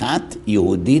על כת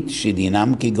יהודית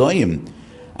שדינם כגויים.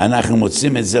 אנחנו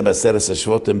מוצאים את זה בעשרת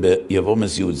השבטים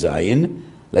ביבומס י"ז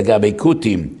לגבי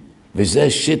כותים, וזה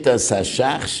שיטת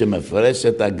השח שמפרש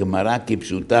את הגמרא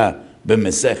כפשוטה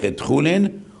במסכת חולין,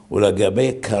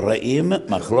 ולגבי קראים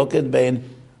מחלוקת בין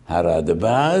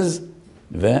הרדב"ז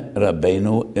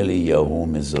ורבנו אליהו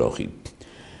מזרחי.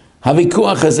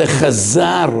 הוויכוח הזה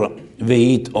חזר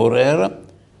והתעורר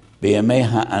בימי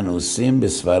האנוסים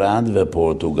בספרד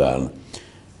ופורטוגל.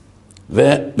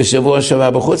 ובשבוע שעבר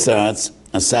בחוץ לארץ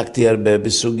עסקתי הרבה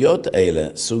בסוגיות האלה.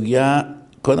 סוגיה,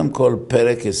 קודם כל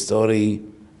פרק היסטורי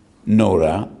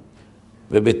נורא,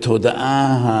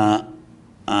 ובתודעה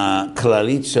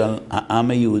הכללית של העם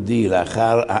היהודי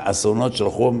לאחר האסונות של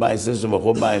חורבן בית ראשון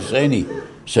וחורבן בית שני,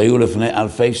 שהיו לפני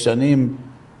אלפי שנים,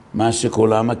 מה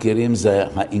שכולם מכירים זה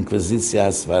האינקוויזיציה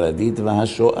הספרדית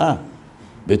והשואה.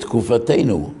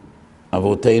 בתקופתנו,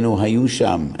 אבותינו היו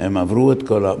שם, הם עברו את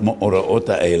כל המאורעות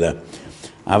האלה.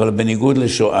 אבל בניגוד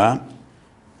לשואה,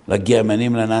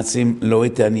 לגרמנים, לנאצים,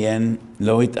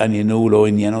 לא התעניינו, לא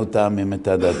עניין אותם אם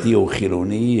אתה דתי או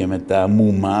חילוני, אם אתה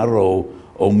מומר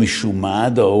או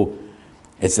משומד, או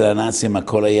אצל הנאצים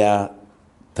הכל היה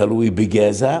תלוי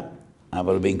בגזע,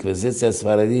 אבל באינקוויזיציה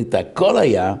הספרדית הכל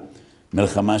היה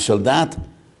מלחמה של דת,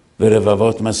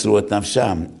 ורבבות מסרו את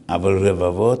נפשם, אבל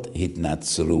רבבות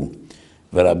התנצרו,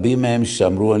 ורבים מהם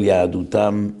שמרו על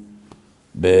יהדותם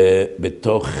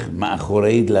בתוך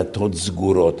מאחורי דלתות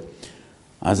סגורות.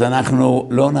 אז אנחנו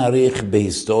לא נאריך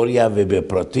בהיסטוריה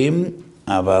ובפרטים,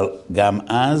 אבל גם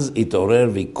אז התעורר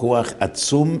ויכוח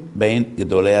עצום בין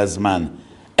גדולי הזמן.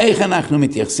 איך אנחנו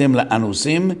מתייחסים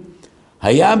לאנוסים?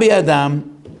 היה בידם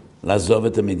לעזוב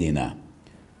את המדינה.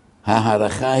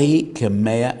 ההערכה היא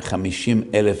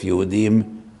כ-150,000 יהודים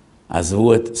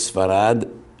עזבו את ספרד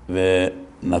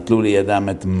ונטלו לידם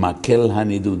את מקל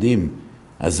הנידודים,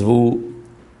 עזבו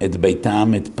את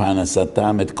ביתם, את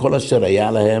פרנסתם, את כל אשר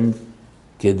היה להם,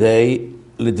 כדי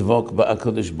לדבוק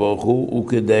בקדוש ברוך הוא,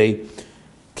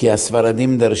 כי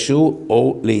הספרדים דרשו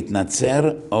או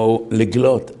להתנצר או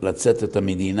לגלות, לצאת את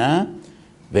המדינה,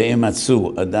 והם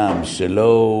מצאו אדם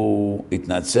שלא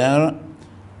התנצר,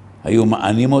 היו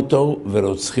מענים אותו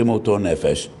ורוצחים אותו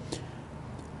נפש.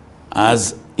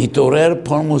 אז התעורר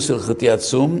פולמוס הלכתי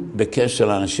עצום בקשר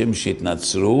לאנשים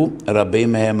שהתנצרו.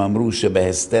 רבים מהם אמרו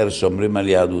שבהסתר שומרים על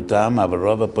יהדותם, אבל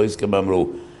רוב הפוסקים אמרו,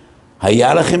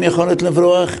 היה לכם יכולת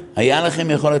לברוח, היה לכם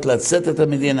יכולת לצאת את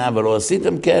המדינה, אבל לא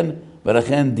עשיתם כן,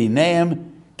 ולכן דיניהם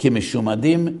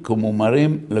כמשומדים,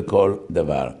 כמומרים לכל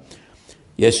דבר.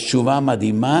 יש תשובה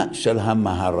מדהימה של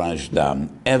המהרשד"ם,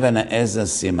 אבן העזר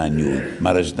סימן י'.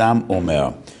 מהרשד"ם אומר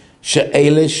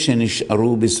שאלה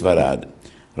שנשארו בספרד,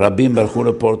 רבים ברחו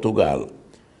לפורטוגל.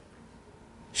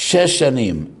 6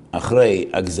 שנים אחרי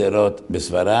הגזרות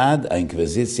בספרד,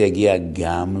 האינקוויזיציה הגיעה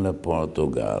גם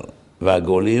לפורטוגל,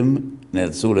 והגולים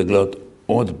נאלצו לגלות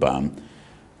עוד פעם,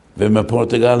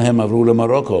 ומפורטוגל הם עברו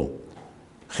למרוקו.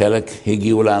 חלק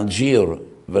הגיעו לאלג'יר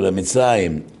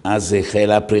ולמצרים, אז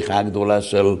החלה הפריחה גדולה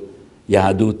של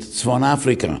יהדות צפון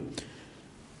אפריקה.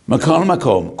 מכל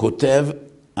מקום, כותב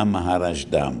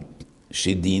המהרשד"ם,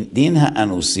 שדין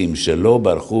האנוסים שלא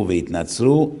ברחו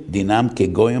והתנצרו, דינם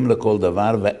כגויים לכל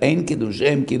דבר, ואין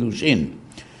קידושיהם קידושין.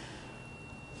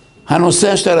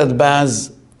 הנושא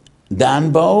שהרדב"ז דן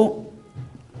בו,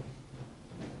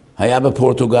 היה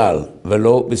בפורטוגל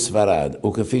ולא בספרד,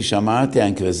 וכפי שאמרתי,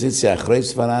 האינקוויזיציה אחרי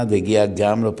ספרד הגיעה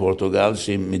גם לפורטוגל,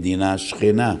 שהיא מדינה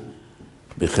שכנה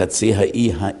בחצי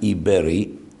האי האיברי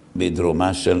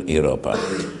בדרומה של אירופה.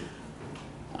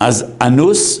 אז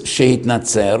אנוס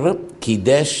שהתנצר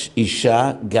קידש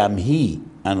אישה, גם היא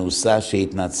אנוסה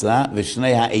שהתנצרה,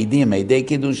 ושני העדים, עדי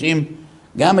קידושים,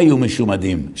 גם היו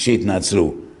משומדים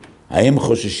שהתנצרו. האם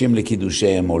חוששים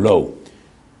לקידושיהם או לא?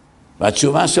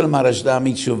 והתשובה של מהרשד"ם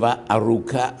היא תשובה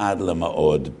ארוכה עד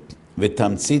למאוד,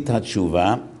 ותמצית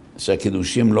התשובה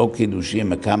שהקידושים לא קידושים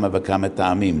מכמה וכמה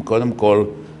טעמים. קודם כל,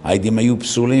 העדים היו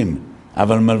פסולים,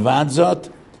 אבל מלבד זאת,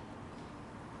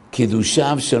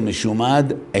 קידושיו של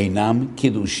משומד אינם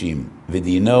קידושים,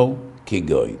 ודינו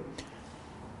כגוי.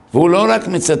 והוא לא רק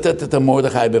מצטט את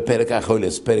המרדכי בפרק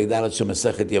החולס, פרק ד' של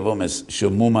מסכת יבומס,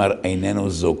 שמומר איננו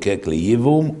זוקק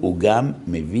ליבום, הוא גם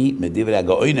מביא מדברי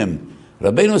הגאונים,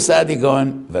 רבינו סעדיה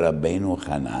גאון ורבינו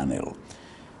חננאל,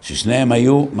 ששניהם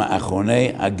היו מאחרוני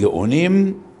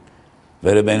הגאונים,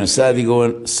 ורבינו סעדיה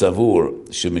גאון סבור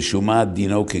שמשומד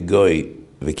דינו כגוי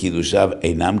וקידושיו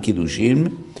אינם קידושים,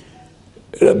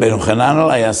 רבינו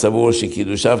חננאל היה סבור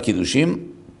שקידושיו קידושים,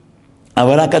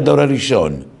 אבל רק הדור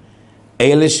הראשון,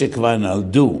 אלה שכבר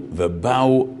נולדו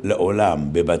ובאו לעולם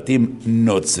בבתים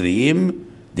נוצריים,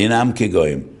 דינם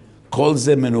כגויים. כל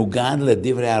זה מנוגד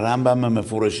לדברי הרמב"ם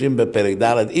המפורשים בפרק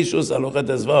ד' אישוס הלוכת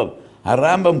הסבוב.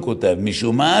 הרמב"ם כותב,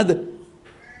 משומד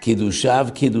קידושיו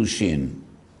קידושין.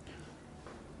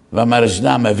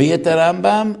 והמרשדם מביא את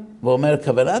הרמב"ם ואומר,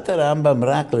 כוונת הרמב"ם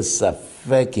רק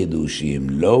לספק קידושים,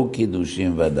 לא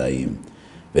קידושים ודאיים.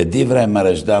 ודברי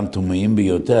המרשדם תמוהים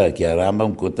ביותר, כי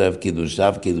הרמב"ם כותב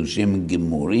קידושיו קידושים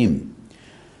גמורים.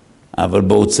 אבל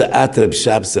בהוצאת רב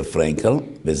שבסה פרנקל,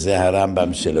 וזה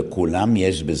הרמב"ם שלכולם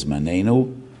יש בזמננו,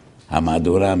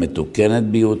 המהדורה המתוקנת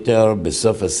ביותר,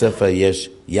 בסוף הספר יש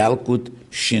ילקוט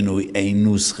שינויי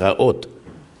נוסחאות,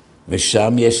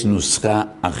 ושם יש נוסחה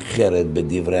אחרת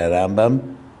בדברי הרמב"ם,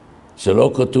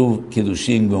 שלא כתוב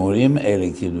קידושים גמורים, אלא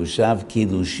קידושיו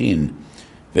קידושין.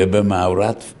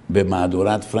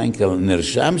 ובמהדורת פרנקל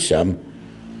נרשם שם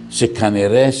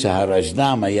שכנראה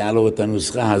שהרשדם היה לו את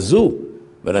הנוסחה הזו,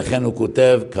 ולכן הוא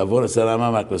כותב כבוד הסלמה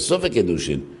רק לסוף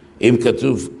הקידושין. אם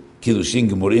כתוב קידושין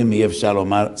גמורים, אי אפשר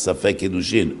לומר ספק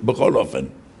קידושין, בכל אופן.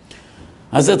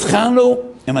 אז התחלנו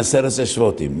עם 10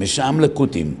 שבטים, משם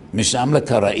לקוטים, משם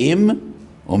לקראים,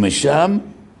 ומשם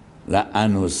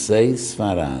לאנוסי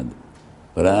ספרד.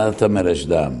 ולת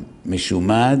המרשדם,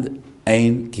 משומד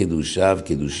אין קידושיו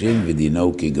קידושין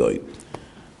ודינו כגוי.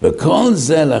 וכל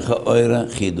זה לכאורה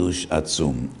חידוש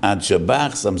עצום. עד שבא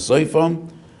אחסם סופר,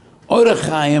 אור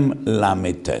החיים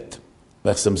למתת.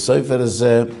 ואחסם סופר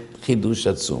זה חידוש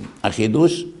עצום.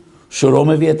 החידוש שהוא לא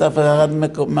מביא את אף אחד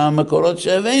מהמקורות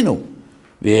שהבאנו.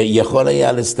 ויכול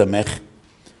היה להסתמך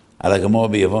על הגמור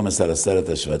ביבומס על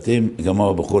 10 השבטים,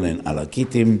 גמור בחולין על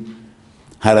הקיטים,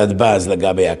 הרדב"ז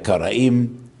לגבי הקראים,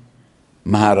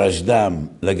 מהרשדם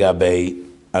לגבי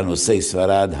אנוסי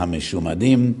ספרד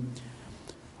המשומדים,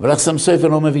 ולחסם סופר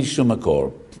לא מביא שום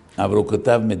מקור, אבל הוא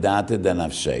כותב מדעת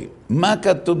דנפשי. מה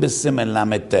כתוב בסימן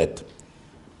למתת?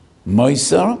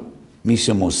 מויסר, מי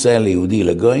שמוסר ליהודי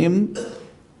לגויים,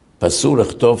 פסול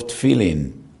לכתוב תפילין.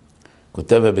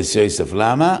 כותב בבס יוסף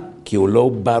למה? כי הוא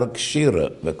לא בר קשירה,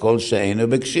 וכל שאינו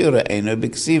בקשירה אינו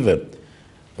בכסיבה.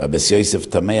 ובס יוסף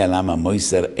תמה למה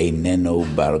מויסר איננו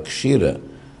בר קשירה.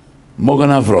 מוגן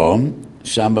אברום,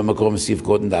 שם במקום סעיף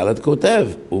קוטן ד' כותב,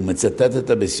 הוא מצטט את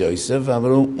הבס יוסף, אבל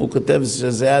הוא כותב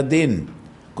שזה הדין.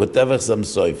 כותב אחסם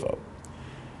סופר.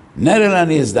 נראה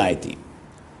אני הזדהיתי.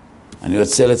 אני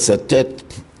רוצה לצטט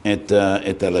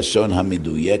את הלשון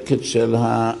המדויקת של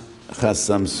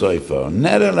החסם סופר.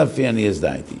 נראה לפי אני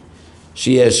הזדהיתי.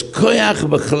 שיש כוח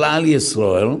בכלל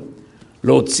ישראל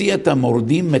להוציא את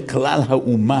המורדים מכלל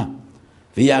האומה,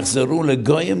 ויחזרו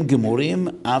לגויים גמורים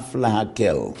אף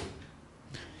להקל.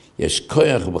 יש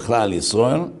כוח בכלל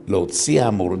ישראל להוציא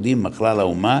המורדים מכלל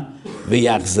האומה,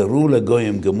 ויחזרו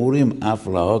לגויים גמורים אף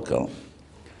להקל.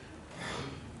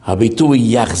 הביטוי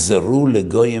יחזרו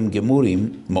לגויים גמורים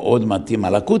מאוד מתאים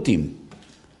על הקוטים.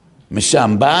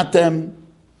 משם באתם,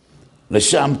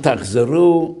 לשם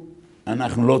תחזרו,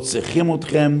 אנחנו לא צריכים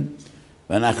אתכם,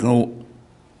 ואנחנו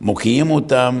מוקיעים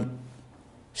אותם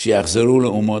שיחזרו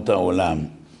לאומות העולם.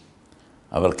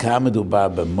 אבל כאן מדובר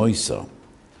במויסר.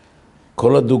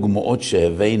 כל הדוגמאות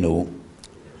שהבאנו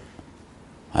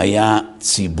היה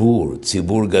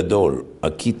ציבור גדול.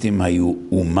 הקיטים היו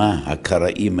אומה,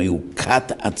 הקראים היו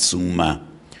כת עצומה.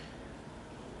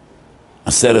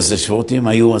 10 שבטים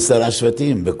היו 10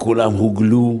 שבטים, וכולם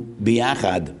הוגלו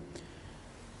ביחד.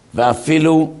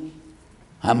 ואפילו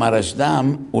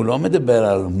המרשדם, הוא לא מדבר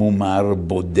על מומר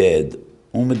בודד,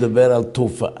 הוא מדבר על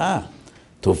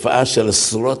תופעה של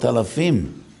 10,000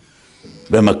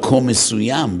 במקום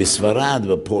מסוים, בספרד,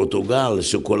 בפורטוגל,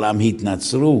 שכולם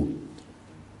התנצרו.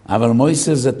 אבל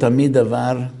מויסר זה תמיד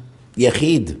דבר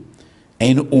יחיד.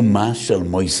 אין אומה של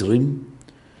מויסרים.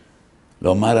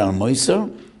 לומר על מויסר,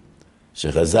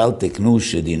 שחז"ל תקנו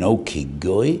שדינו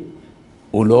כגוי,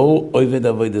 הוא לא עובד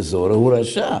עבודה זרה, הוא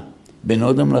רשע. בין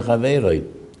אדם לחברו.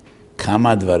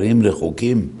 כמה דברים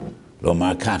רחוקים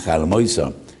לומר ככה על מויסר.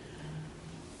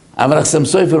 אבל החסם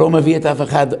סופר לא מביא את אף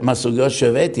אחד מהסוגיות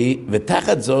שהבאתי,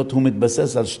 ותחת זאת הוא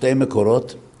מתבסס על שתי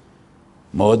מקורות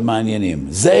מאוד מעניינים.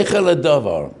 זכר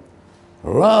לדבר,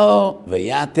 רו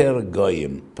ויתר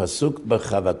גויים, פסוק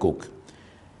בחבקוק.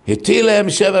 הטיל להם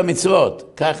 7 מצוות,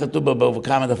 כך כתוב בבבא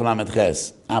קמא דף ל"ח,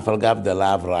 אף על גב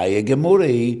דלאו ראיה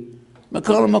גמורי,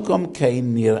 מכל מקום כן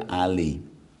נראה לי.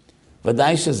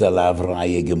 ודאי שזה לאו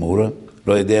ראיה גמורה,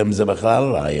 לא יודע אם זה בכלל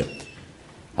ראיה.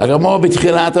 הגמרא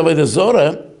בתחילת עבודת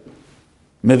זרה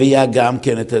מביאה גם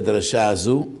כן את הדרשה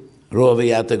הזו, רו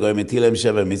ויתר גויים, הטיל להם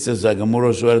 7 מצוות, זה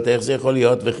הגמרא שואלת איך זה יכול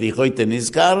להיות, וכי חויטה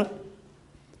נזכר,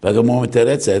 והגמרא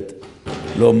מתרצת,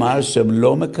 לומר שהם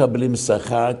לא מקבלים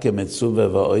שכר כמצווה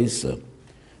ועושה.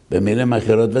 במילים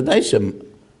אחרות ודאי שהם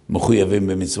מחויבים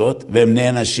במצוות, והם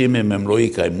נענשים אם הם לא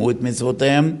יקיימו את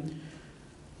מצוותיהם,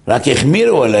 רק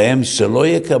החמירו עליהם שלא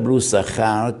יקבלו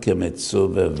שכר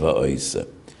כמצווה ועושה.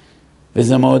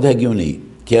 וזה מאוד הגיוני,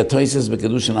 כי התוספות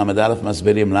בקידוש של ל"א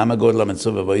מסבירים למה גודל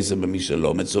המצווה ועושה במי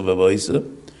שלא מצווה ועושה,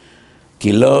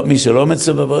 כי מי שלא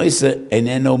מצווה ועושה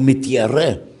איננו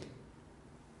מתיירא.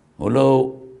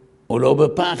 הוא לא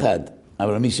בפחד,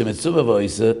 אבל מי שמצווה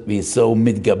ועושה, ויסו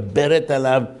מתגברת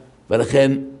עליו,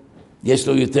 ולכן יש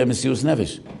לו יותר מסירות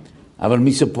נפש. אבל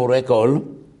מי שפורק עול,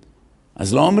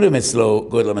 אז לא אומרים אצלו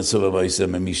גודל המצווה ועושה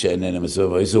ממי שאיננו מצווה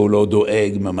ועושה, הוא לא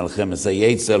דואג ממלחמת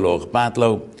היצר, לא אכפת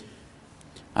לו.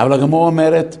 אבל הגמרא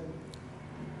אומרת,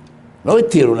 לא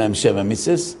התירו להם 7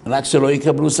 מצוות, רק שלא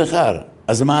יקבלו שכר.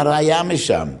 אז מה הראיה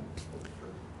משם?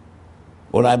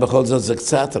 אולי בכל זאת זה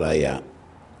קצת ראיה.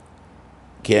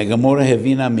 כי הגמרא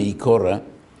הבינה מעיקורה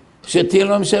שהתיר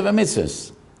להם 7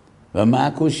 מצוות. ומה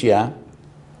הקושיה?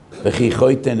 וכי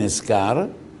חויטה נזכר,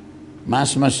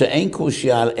 משמע שאין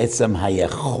קושיה על עצם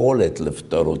היכולת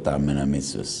לפתור אותם מן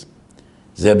המצוות.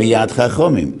 זה ביד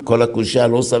חכמים. כל הקושיה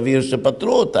לא סביר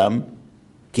שפטרו אותם,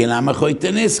 כי למה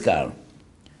חויטה נזכר?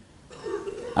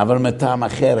 אבל מטעם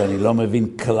אחר, אני לא מבין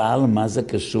כלל מה זה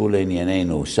קשור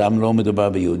לענייננו. שם לא מדובר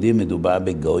ביהודים, מדובר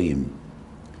בגויים.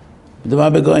 מדובר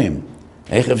בגויים.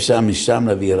 איך אפשר משם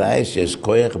להביא ראיה שיש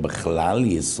כוח בכלל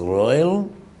ישראל?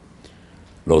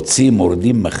 להוציא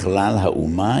מורדים בכלל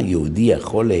האומה, יהודי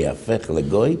יכול להיהפך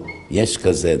לגוי? יש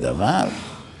כזה דבר?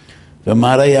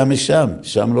 ומה ראיה משם?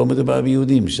 שם לא מדובר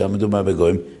ביהודים, שם מדובר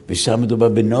בגויים, ושם מדובר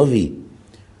בנובי.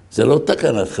 זה לא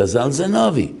תקנת חז"ל, זה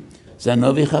נובי. זה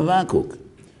נובי חבקוק.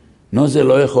 זה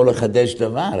לא יכול לחדש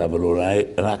דבר, אבל אולי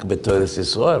רק בתורת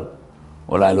ישראל.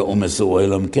 אולי לאומס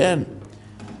ואוילם כן.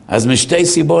 אז משתי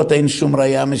סיבות אין שום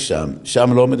ראיה משם.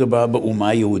 שם לא מדובר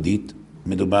באומה יהודית,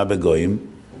 מדובר בגויים,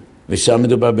 ושם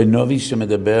מדובר בנובי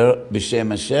שמדבר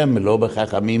בשם השם, לא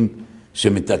בחכמים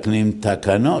שמתקנים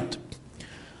תקנות.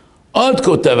 עוד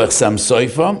כותב החסם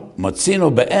סופר,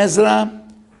 מוצאינו בעזרא,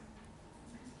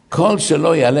 כל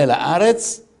שלא יעלה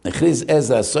לארץ, הכריז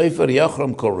עזרא הסופר,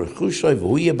 יחרום כל רכושו,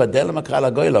 והוא יבדל למקהל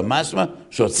הגויים, משמע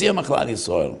שהוציא מכלל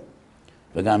ישראל.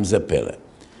 וגם זה פלא.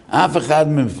 אף אחד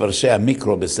ממפרשי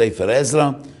המיקרו בספר עזרא,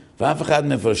 ואף אחד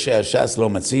ממפרשי הש"ס לא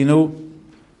מצינו,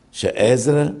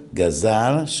 שעזרא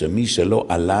גזר שמי שלא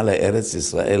עלה לארץ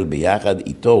ישראל ביחד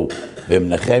איתו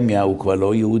ומנחמיה הוא כבר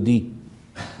לא יהודי.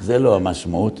 זה לא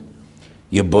המשמעות.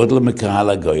 יבוד למקהל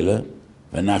הגויים,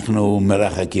 ואנחנו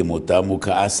מרחקים אותם, הוא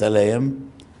כעס עליהם,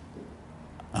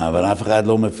 אבל אף אחד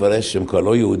לא מפרש שהם כבר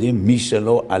לא יהודים. מי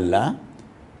שלא עלה,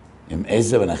 עם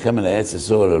עזרא ונחמיה לארץ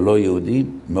ישראל לא יהודי,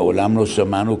 מעולם לא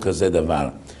שמענו כזה דבר.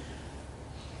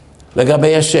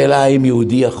 לגבי השאלה האם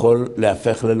יהודי יכול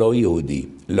להפך ללא יהודי,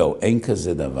 לא, אין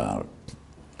כזה דבר.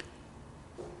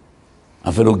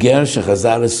 אפילו גר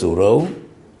שחזר לסורו,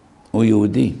 הוא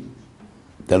יהודי.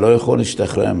 אתה לא יכול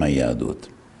להשתחרר מהיהדות.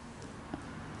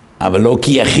 אבל לא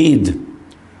כיחיד,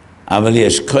 אבל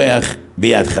יש כוח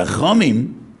ביד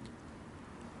חכמים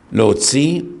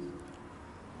להוציא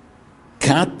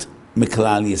כת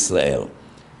מכלל ישראל.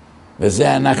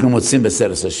 וזה אנחנו מוצאים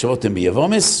בסרס השבותים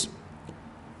ביבומס,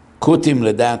 כותים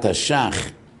לדעת השח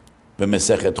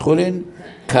במסכת חולין,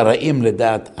 קראים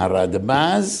לדעת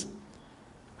הרדב"ז,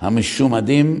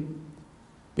 המשומדים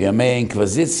בימי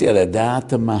האינקוויזיציה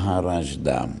לדעת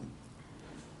המהרש"דם.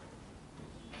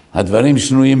 הדברים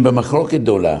שנויים במחלוקת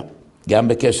גדולה, גם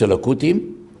בקשר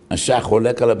לכותים, השח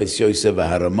חולק על הבס יוסף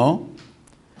והרמו,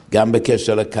 גם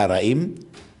בקשר לקראים,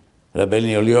 רבנו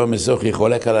אליהו מזוכי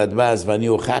חולק על הרדב"ז, ואני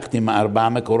הוכחתי מ4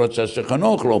 מקורות שהשולחן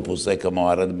לא פוסק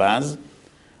כמו הרדב"ז,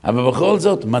 אבל בכל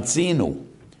זאת מצינו.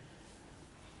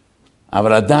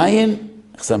 אבל עדיין,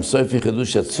 החסם סופר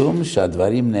חידוש עצום,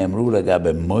 שהדברים נאמרו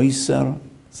לגבי מויסר,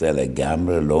 זה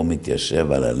לגמרי לא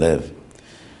מתיישב על הלב.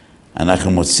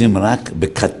 אנחנו מוצאים רק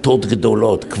בכתות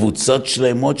גדולות, קבוצות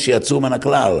שלמות שיצאו מן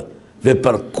הכלל,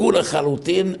 ופרקו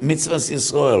לחלוטין מצוות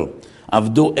ישראל.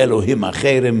 עבדו אלוהים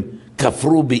אחרים,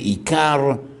 כפרו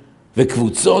בעיקר,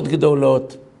 וקבוצות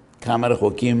גדולות. כמה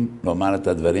רחוקים לומר את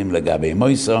הדברים לגבי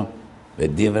מויסה,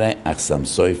 ודברי אחסם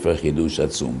סופר חידוש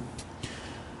עצום.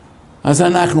 אז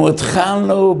אנחנו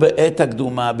התחלנו בעת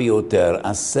הקדומה ביותר,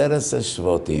 10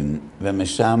 שבטים,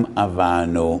 ומשם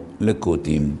עברנו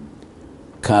לקוטים,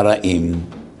 קראים,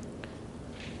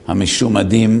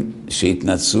 המשומדים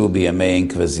שהתנצרו בימי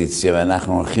אינקוויזיציה,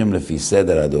 ואנחנו הולכים לפי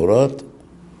סדר הדורות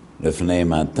לפני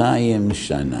 200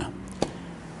 שנה.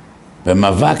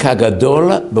 במאבק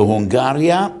הגדול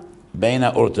בהונגריה בין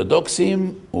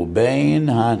האורתודוקסים ובין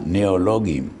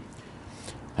הניאולוגים.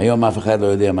 היום אף אחד לא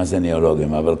יודע מה זה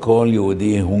ניאולוגים, אבל כל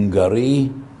יהודי הונגרי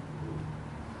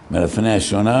מלפני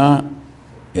השונה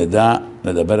ידע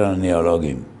לדבר על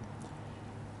הניאולוגים.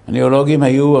 הניאולוגים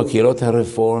היו הקהילות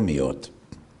הרפורמיות.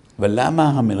 ולמה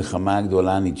המלחמה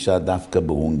הגדולה ניטשה דווקא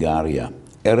בהונגריה?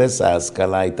 ערש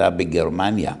ההשכלה הייתה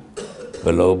בגרמניה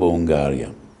ולא בהונגריה.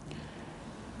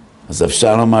 אז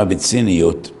אפשר לומר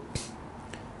בציניות,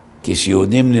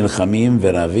 כשיהודים נלחמים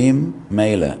ורבים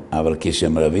מילא, אבל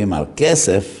כשהם רבים על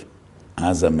כסף,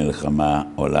 אז המלחמה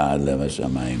עולה עד לב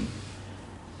השמיים.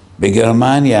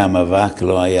 בגרמניה המאבק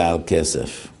לא היה על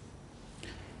כסף.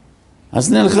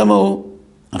 אז נלחמו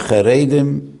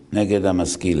החרדים נגד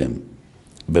המשכילים.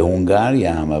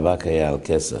 בהונגריה המאבק היה על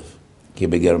כסף, כי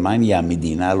בגרמניה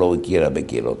המדינה לא הכירה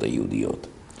בקהילות היהודיות.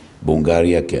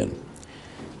 בהונגריה כן.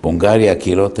 בהונגריה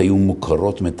הקהילות היו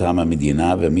מוכרות מטעם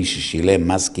המדינה, ומי ששילם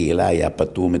מס קהילה היה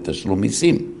פטור מתשלום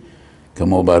מיסים,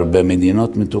 כמו בהרבה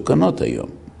מדינות מתוקנות היום.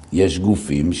 יש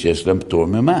גופים שיש להם פטור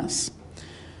ממס.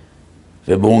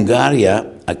 ובהונגריה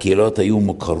הקהילות היו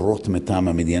מוכרות מטעם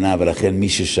המדינה, ולכן מי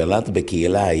ששלט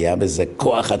בקהילה היה בזה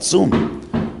כוח עצום,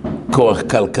 כוח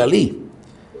כלכלי.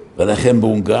 ולכן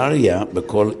בהונגריה,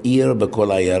 בכל עיר,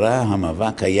 בכל עיירה,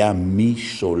 המאבק היה מי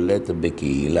שולט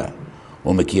בקהילה.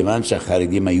 ומכיוון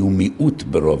שהחרדים היו מיעוט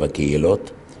ברוב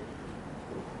הקהילות,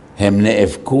 הם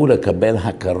נאבקו לקבל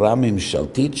הכרה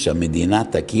ממשלתית שהמדינה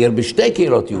תכיר בשתי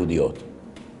קהילות יהודיות,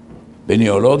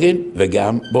 בניאולוגים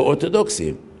וגם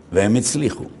באורתודוקסים, והם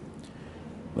הצליחו.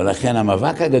 ולכן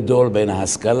המאבק הגדול בין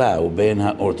ההשכלה ובין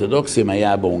האורתודוקסים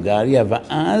היה בהונגריה,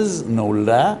 ואז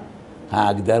נולדה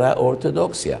ההגדרה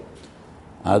אורתודוקסיה.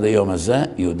 עד היום הזה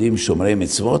יהודים שומרי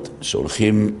מצוות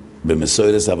שהולכים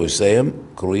במסורת אבותיהם,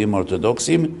 קרויים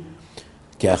אורתודוקסים,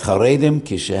 כי החרדים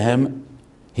כשהם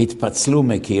התפצלו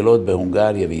מקהילות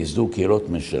בהונגריה וייסדו קהילות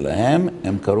משלהם,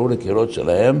 הם קראו לקהילות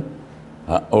שלהם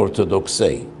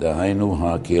האורתודוקסי, דהיינו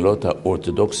הקהילות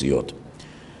האורתודוקסיות.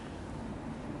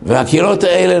 והקהילות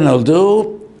האלה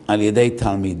נולדו על ידי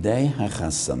תלמידי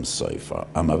החסם סופר.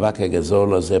 המאבק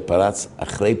הגדול הזה פרץ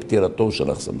אחרי פטירתו של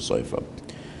החסם סופר.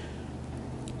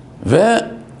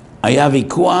 והיה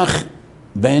ויכוח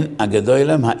בין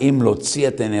הגדולים האם להוציא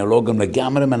את הניאולוגים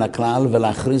לגמרי מן הכלל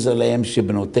ולהכריז עליהם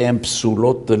שבנותיהם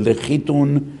פסולות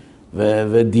לחיתון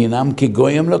ודינם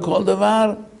כגויים לכל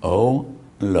דבר, או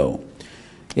לא.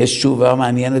 יש תשובה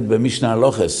מעניינת במשנה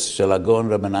הלוכס של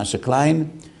הגאון רב מנשה קליין.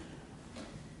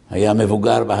 היה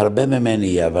מבוגר בהרבה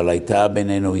ממני, אבל הייתה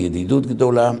בינינו ידידות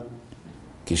גדולה.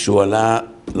 כשהוא עלה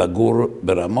לגור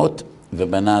ברמות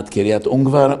ובנה את קריית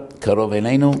אונגבר, קרוב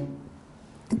אלינו,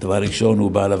 דבר ראשון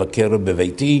הוא בא לבקר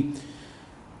בביתי,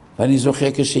 ואני זוכר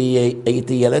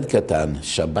כשהייתי ילד קטן,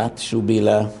 שבת שהוא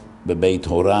בילה בבית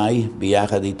הוריי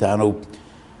ביחד איתנו.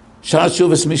 שאל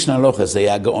תשובס משנה הלוכס,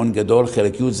 היה גאון גדול,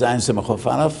 חלק י"ז סמ"ך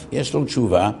א', יש לו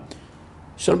תשובה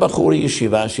של בחור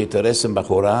ישיבה שהתארס עם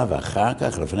בחורה, ואחר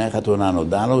כך לפני החתונה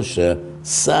נודע לו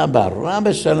שסבא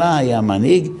רבא שלה היה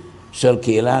מנהיג של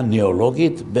קהילה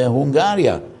ניאולוגית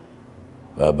בהונגריה.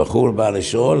 והבחור בא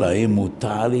לשאול האם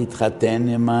מותר להתחתן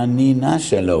עם הנינה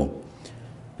שלו.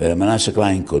 ורב מנשה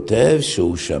קליין כותב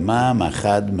שהוא שמע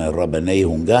מאחד מרבני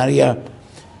הונגריה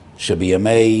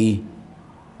שבימי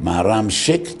מהר"ם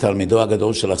שיק, תלמידו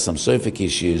הגדול של החסם סופר,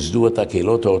 כשייסדו את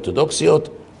הקהילות האורתודוקסיות,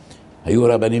 היו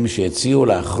רבנים שהציעו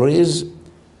להכריז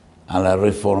על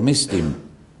הרפורמיסטים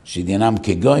שדינם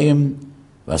כגויים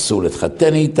ואסור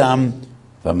להתחתן איתם,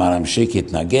 והמהר"ם שיק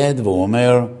התנגד והוא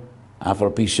אומר, אף על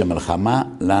פי שמלחמה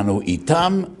לנו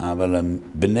איתם, אבל הם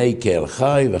בני קהל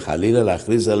חי, וחלילה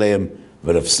להכריז עליהם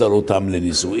ולפסול אותם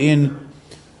לנישואין.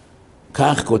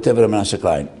 כך כותב רב מנשה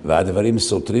קליין, והדברים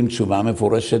סותרים תשובה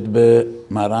מפורשת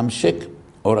במהר"ם שיק.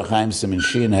 אור החיים סימן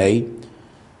ש"ה,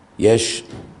 יש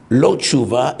לא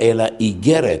תשובה אלא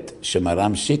איגרת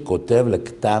שמהר"ם שיק כותב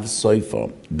לכתב סופר,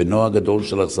 בנו הגדול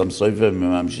של החסם סופר,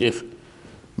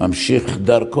 ממשיך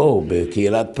דרכו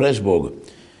בקהילת פרשבורג.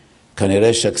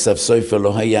 כנראה שהכסף סופר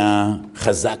לא היה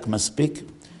חזק מספיק,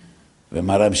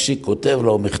 ומהר"ם שיק כותב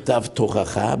לו מכתב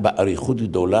תוכחה באריכות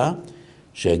גדולה,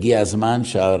 שהגיע הזמן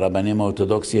שהרבנים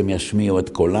האורתודוקסיים ישמיעו את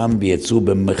קולם ויצאו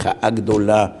במחאה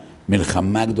גדולה,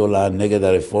 מלחמה גדולה נגד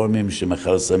הרפורמים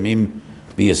שמכרסמים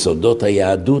ביסודות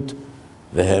היהדות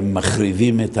והם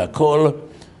מחריבים את הכל.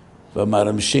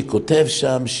 והמרמשיק כותב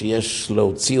שם שיש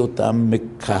להוציא אותם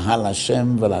מקהל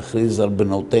השם ולהכריז על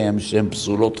בנותיהם שהם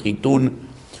פסולות חיתון,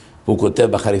 והוא כותב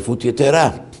בחריפות יתרה.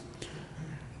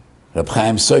 רב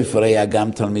חיים סופר היה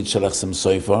גם תלמיד של אחסם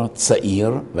סופר,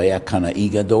 צעיר והיה קנאי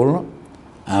גדול,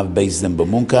 אב בייסדם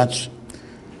במונקאץ',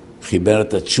 חיבר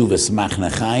את התשובס מחנה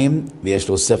חיים, ויש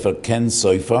לו ספר כן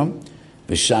סופר,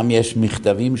 ושם יש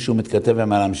מכתבים שהוא מתכתב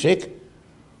עם המרמשיק,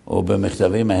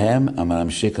 ובמכתבים מהם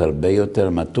המרמשיק הרבה יותר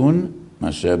מתון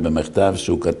מאשר במכתב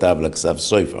שהוא כתב לכסף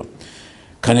סופר.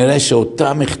 כנראה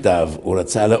שאותה מכתב הוא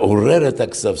רצה לעורר את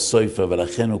הכסף סופר,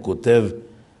 ולכן הוא כותב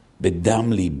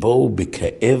בדם ליבו,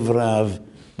 בכאב רב,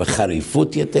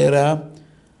 בחריפות יתרה,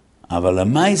 אבל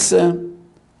למעשה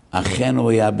אכן הוא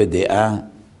היה בדעה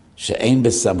שאין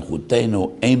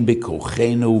בסמכותנו, אין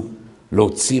בכוחנו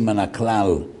להוציא מן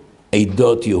הכלל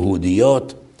עדות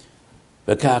יהודיות,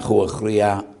 וכך הוא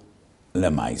הכריע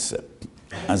למעשה.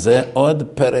 אז זה עוד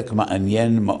פרק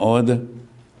מעניין מאוד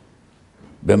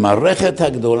במערכת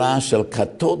הגדולה של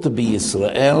כתות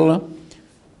בישראל.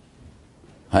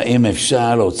 האם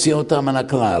אפשר להוציא אותם מן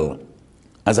הכלל?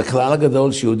 אז הכלל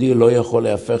הגדול שיהודי לא יכול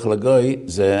להפך לגוי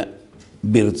זה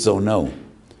ברצונו.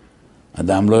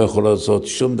 אדם לא יכול לעשות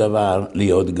שום דבר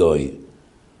להיות גוי.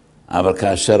 אבל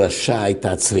כאשר השעה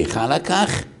הייתה צריכה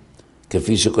לכך,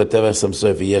 כפי שכותב אחסם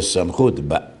סופר, יש סמכות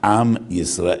בעם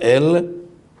ישראל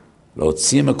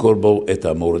להוציא מקורבו את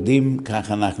המורדים.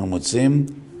 כך אנחנו מוצאים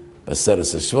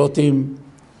בסרס השבותים,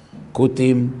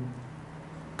 קותים,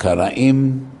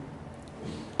 קראים,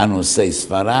 אנוסי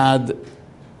ספרד,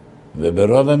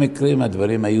 וברוב המקרים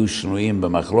הדברים היו שנויים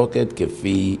במחלוקת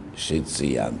כפי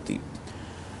שציינתי.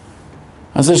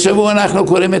 אז השבוע אנחנו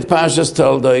קוראים את פרשת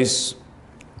תולדוס.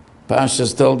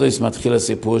 פרשת תולדוס מתחיל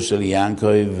הסיפור של יעקב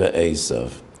ועשיו.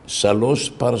 3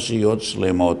 פרשיות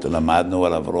שלמות למדנו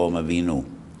על אברהם אבינו.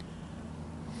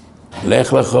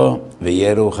 לך לך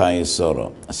וירוך יסורו.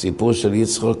 הסיפור של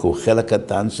יצחק הוא חלק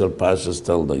קטן של פרשת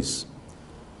תולדוס.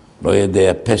 לא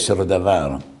יודע פשר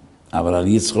דבר, אבל על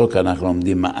יצחק אנחנו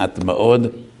לומדים מעט מאוד,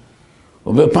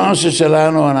 ובפרשה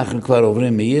שלנו אנחנו כבר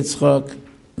עוברים מיצחק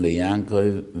ליעקב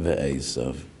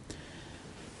ועשיו.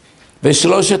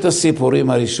 ושלושת הסיפורים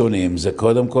הראשונים זה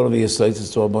קודם כל ויסוד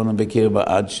יצרו בנו בקרבה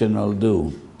עד שנולדו.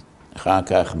 אחר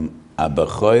כך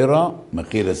הבכורו,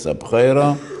 מחירס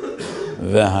הבכורו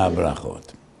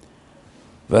והברכות.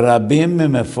 ורבים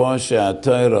ממפורשי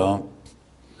התורה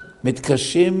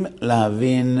מתקשים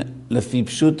להבין לפי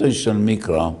פשוטו של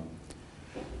מקרא,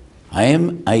 האם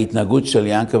ההתנהגות של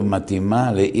יעקב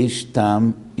מתאימה לאיש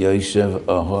תם יושב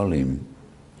אוהלים.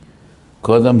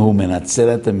 קודם הוא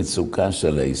מנצל את המצוקה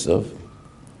של עשיו.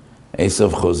 עשיו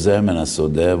חוזר מן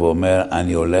השדה ואומר,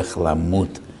 אני הולך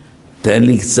למות, תן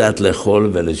לי קצת לאכול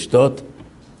ולשתות.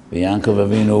 ויעקב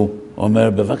אבינו אומר,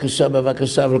 בבקשה,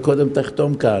 בבקשה, אבל קודם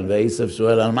תחתום כאן. ועשיו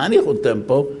שואל, על מה אני חותם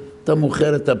פה? אתה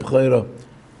מוכר את הבכורו.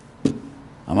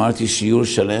 אמרתי שיעור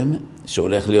שלם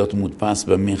שהולך להיות מודפס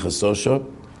במיכה סושו,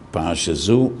 פרשה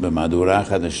זו במהדורה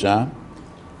חדשה.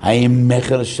 האם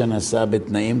מכר שנעשה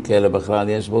בתנאים כאלה בכלל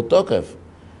יש בו תוקף?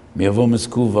 מיבוא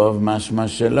מסקובוב משמע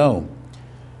שלא.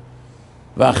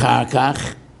 ואחר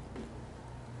כך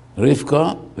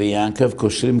רבקה ויעקב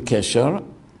קושרים קשר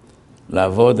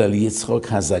לעבוד על יצחק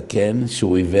הזקן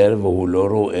שהוא עיוור והוא לא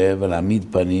רואה, ולהעמיד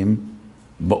פנים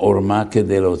בעורמה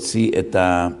כדי להוציא את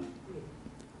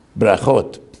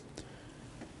הברכות.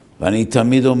 ואני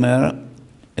תמיד אומר,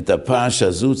 את הפרשה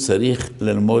הזו צריך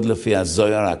ללמוד לפי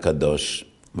הזוהר הקדוש,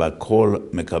 והכל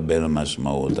מקבל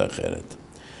משמעות אחרת.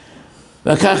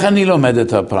 וכך אני לומד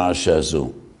את הפרשה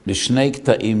הזו, בשני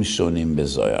קטעים שונים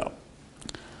בזוהר.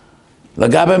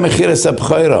 לגבי מחירס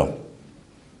הבכורו,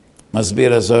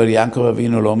 מסביר הזוהר, יעקב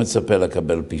אבינו לא מצפה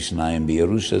לקבל פי 2,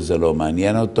 בירושה זה לא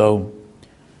מעניין אותו.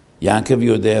 יעקב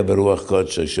יודע ברוח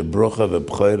קודשו שברוכה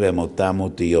ובכור הם אותם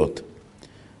אותיות,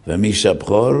 ומי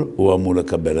שהבכור הוא אמור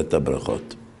לקבל את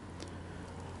הברכות.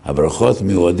 הברכות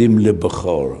מיועדים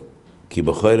לבכור, כי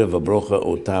בכור וברוכה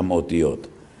אותם אותיות.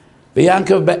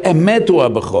 ויעקב באמת הוא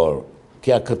הבכור,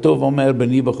 כי הכתוב אומר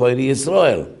בני בכורי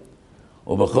ישראל.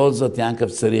 ובכל זאת יעקב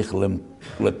צריך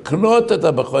לקנות את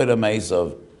הבכור מעשיו,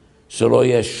 שלא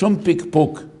יהיה שום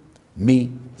פיקפוק מי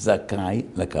זכאי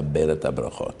לקבל את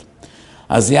הברכות.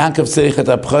 אז יעקב צריך את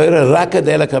הבכור רק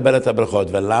כדי לקבל את הברכות.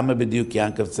 ולמה בדיוק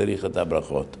יעקב צריך את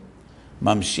הברכות?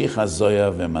 ממשיך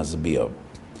הזוהר ומסביר.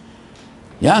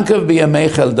 יעקב בימי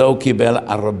חלדו קיבל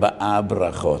 4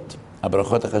 ברכות.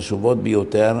 הברכות החשובות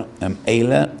ביותר הם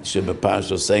אלה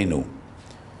שבפרשתנו.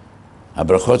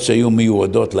 הברכות שהיו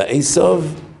מיועדות לעשב,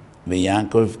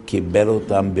 ויעקב קיבל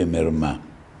אותם במרמה.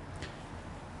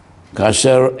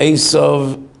 כאשר עשב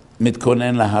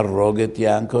מתכונן להרוג את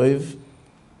יעקב,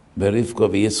 ורבקה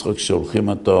ויצחק שולחים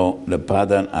אותו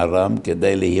לפדן ארם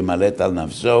כדי להימלט על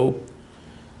נפשו,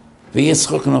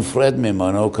 ויצחק נפרד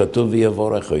ממנו, כתוב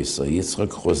ויבורך עשו.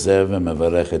 יצחק חוזר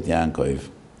ומברך את יעקב.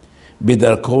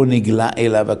 בדרכו נגלה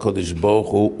אליו הקדוש ברוך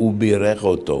הוא ובירך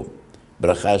אותו,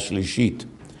 ברכה שלישית.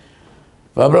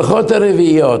 והברכות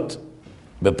הרביעיות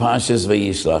בפרשת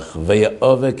וישלח,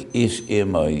 ויאבק איש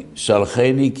עמי,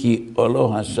 שלחני כי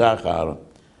עולו השחר,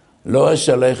 לא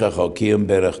אשלחך כי אם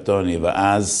ברכתוני,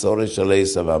 ואז שורש של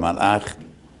עשו המלאך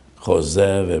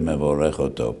חוזר ומברך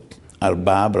אותו.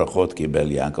 4 ברכות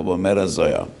קיבל יעקב, אומר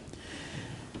הזוהר.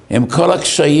 עם כל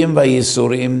הקשיים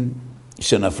והייסורים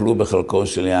שנפלו בחלקו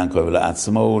של יעקב,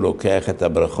 לעצמו הוא לוקח את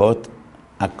הברכות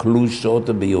הקלושות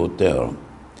ביותר.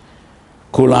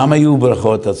 כולם היו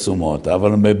ברכות עצומות,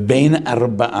 אבל מבין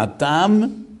 4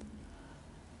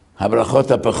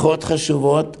 הברכות הפחות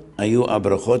חשובות היו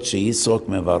הברכות שיצחק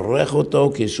מברך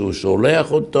אותו כשהוא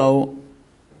שולח אותו,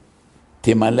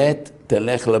 תמלט,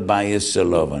 תלך לבית של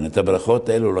לובן. את הברכות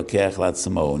האלו הוא לוקח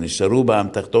לעצמו. נשארו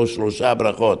באמתחתו 3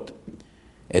 ברכות.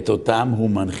 את אותם הוא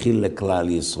מנחיל לכלל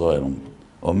ישראל.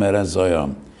 אומר הזוהר,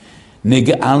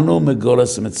 נגאלנו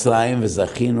מגולס מצרים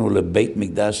וזכינו לבית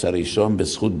מקדש הראשון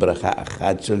בזכות ברכה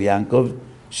אחת של יעקב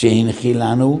שהנחיל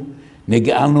לנו.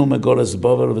 נגאלנו מגולס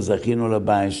בבל וזכינו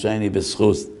לבית שני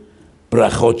בזכות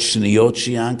ברכות שניות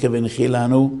שיעקב הנחיל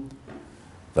לנו.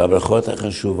 והברכות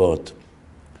החשובות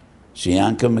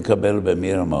שיעקב מקבל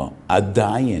במרמה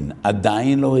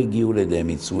עדיין לא הגיעו לידי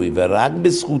מיצוי, ורק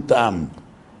בזכותם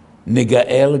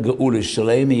נגאל גאולה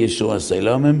שלם מישוע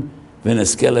סלומים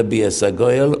ונזכה לביאס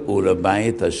הגואל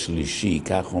ולבית השלישי,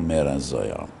 כך אומר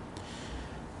הזוהר.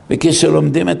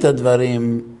 וכשלומדים את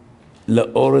הדברים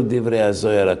לאור דברי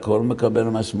הזוהר, הכל מקבל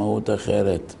משמעות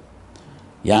אחרת.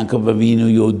 יעקב אבינו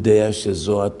יודע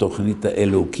שזו התוכנית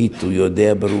האלוקית, הוא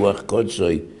יודע ברוח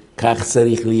קודשוי, כך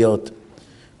צריך להיות.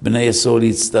 בני ישראל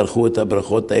יצטרכו את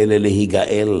הברכות האלה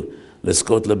להיגאל,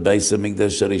 לזכות לבית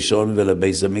המקדש הראשון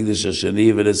ולבית המקדש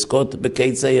השני, ולזכות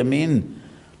בקיץ הימין,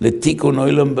 לתיקון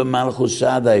עולם במלכות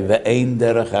שדי, ואין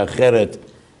דרך אחרת.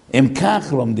 אם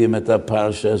כך לומדים את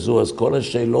הפרשה הזו, אז כל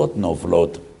השאלות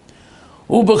נופלות.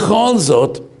 ובכל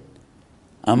זאת,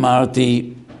 אמרתי,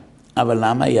 אבל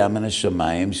למה היה מן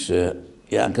השמיים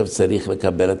שיעקב צריך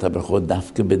לקבל את הברכות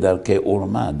דווקא בדרכי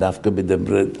עורמה, דווקא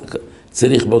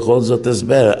צריך בכל זאת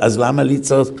הסבר? אז למה לי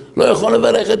צריך, לא יכול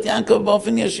לברך את יעקב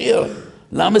באופן ישיר?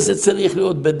 למה זה צריך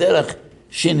להיות בדרך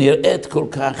שנראית כל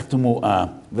כך תמוהה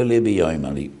וליבי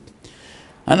יוימלי?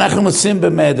 אנחנו מוצאים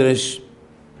במדרש,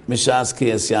 משעס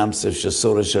קריאס ים סוף,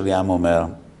 ששורש של ים אומר,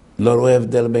 לא רואה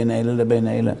הבדל בין אלה לבין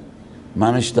אלה.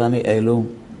 מה נשתני אלו?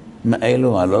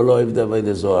 מאלו, הלא לא אוהב דוד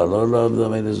הזוהר, לא אוהב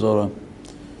דוד הזוהר.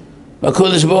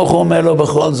 והקדוש ברוך הוא אומר לו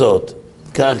בכל זאת,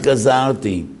 כך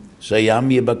גזרתי,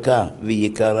 שהים יבקע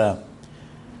ויקרא.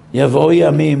 יבואו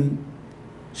ימים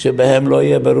שבהם לא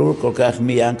יהיה ברור כל כך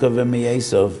מיעקב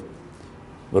ומעשו,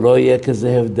 ולא יהיה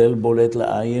כזה הבדל בולט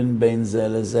לעין בין זה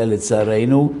לזה.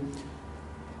 לצערנו,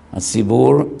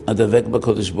 הציבור הדבק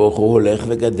בקדוש ברוך הוא הולך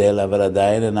וגדל, אבל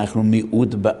עדיין אנחנו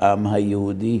מיעוט בעם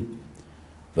היהודי.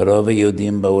 ורוב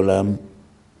היהודים בעולם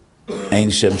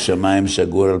אין שם שמיים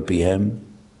שגור על פיהם.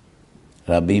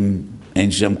 רבים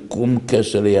אין שם קום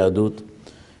קשר ליהדות.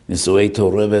 נישואי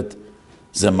תערובת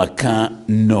זה מכה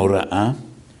נוראה.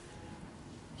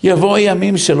 יבוא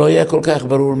ימים שלא יהיה כל כך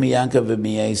ברור מיעקב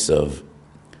ומעשו.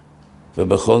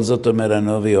 ובכל זאת אומר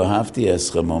הנביא, אהבתי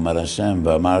אתכם, אומר השם,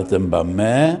 ואמרתם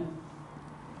במה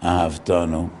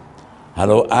אהבתנו.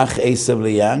 הלא אח עשו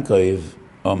ליעקב,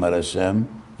 אומר השם,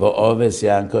 ואוהב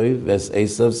יעקב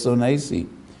ועשו שונאי.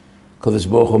 הקדוש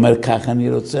ברוך אומר, כך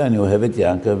אני רוצה, אני אוהב את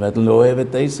יעקב ואני לא אוהב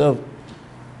את עשו.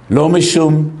 לא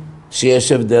משום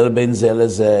שיש הבדל בין זה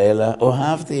לזה, אלא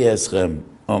אהבתי אתכם,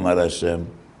 אומר השם.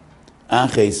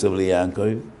 אח עשו ליעקב,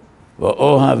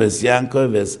 ואוהב את יעקב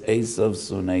ועשו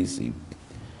שונאי.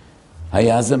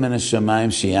 היה זה מן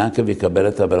השמיים שיעקב יקבל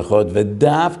את הברכות,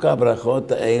 ודווקא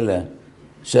הברכות האלה,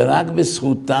 שרק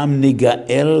בזכותם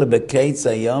ניגאל בקיץ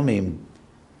היומים,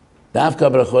 דווקא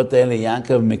הברכות האלה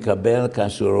יעקב מקבל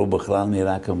כאשר הוא בכלל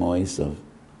נראה כמו עשו.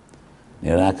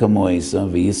 נראה כמו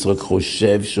עשו, ויצחק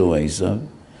חושב שהוא עשו,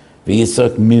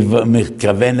 ויצחק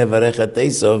מתכוון לברך את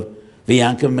עשו,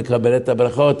 ויעקב מקבל את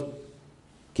הברכות.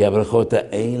 כי הברכות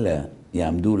האלה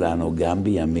יעמדו לנו גם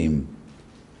בימים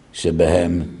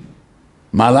שבהם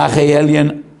מלאכי עליון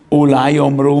אולי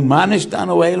אומרו, מה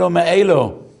נשתנו אלו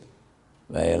מאלו?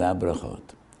 ואלה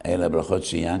הברכות. אלה הברכות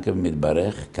שיעקב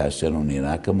מתברך כאשר הוא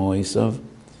נראה כמו עשו,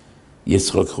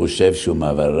 יצחק חושב שהוא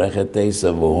מברך את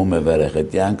עשיו והוא מברך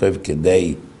את יעקב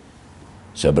כדי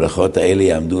שהברכות האלה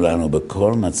יעמדו לנו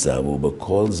בכל מצב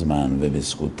ובכל זמן,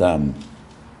 ובזכותם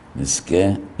נזכה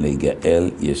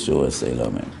להיגאל ישוע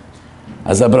סלומן.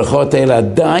 אז הברכות האלה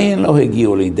עדיין לא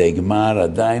הגיעו לידי גמר,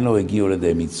 עדיין לא הגיעו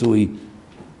לידי מיצוי.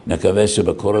 נקווה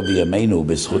שבקרוב בימינו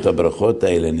בזכות הברכות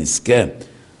האלה נזכה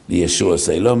לישוע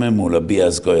סלומן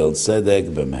ולביאת גואל צדק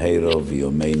במהרה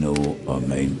בימינו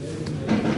אמן.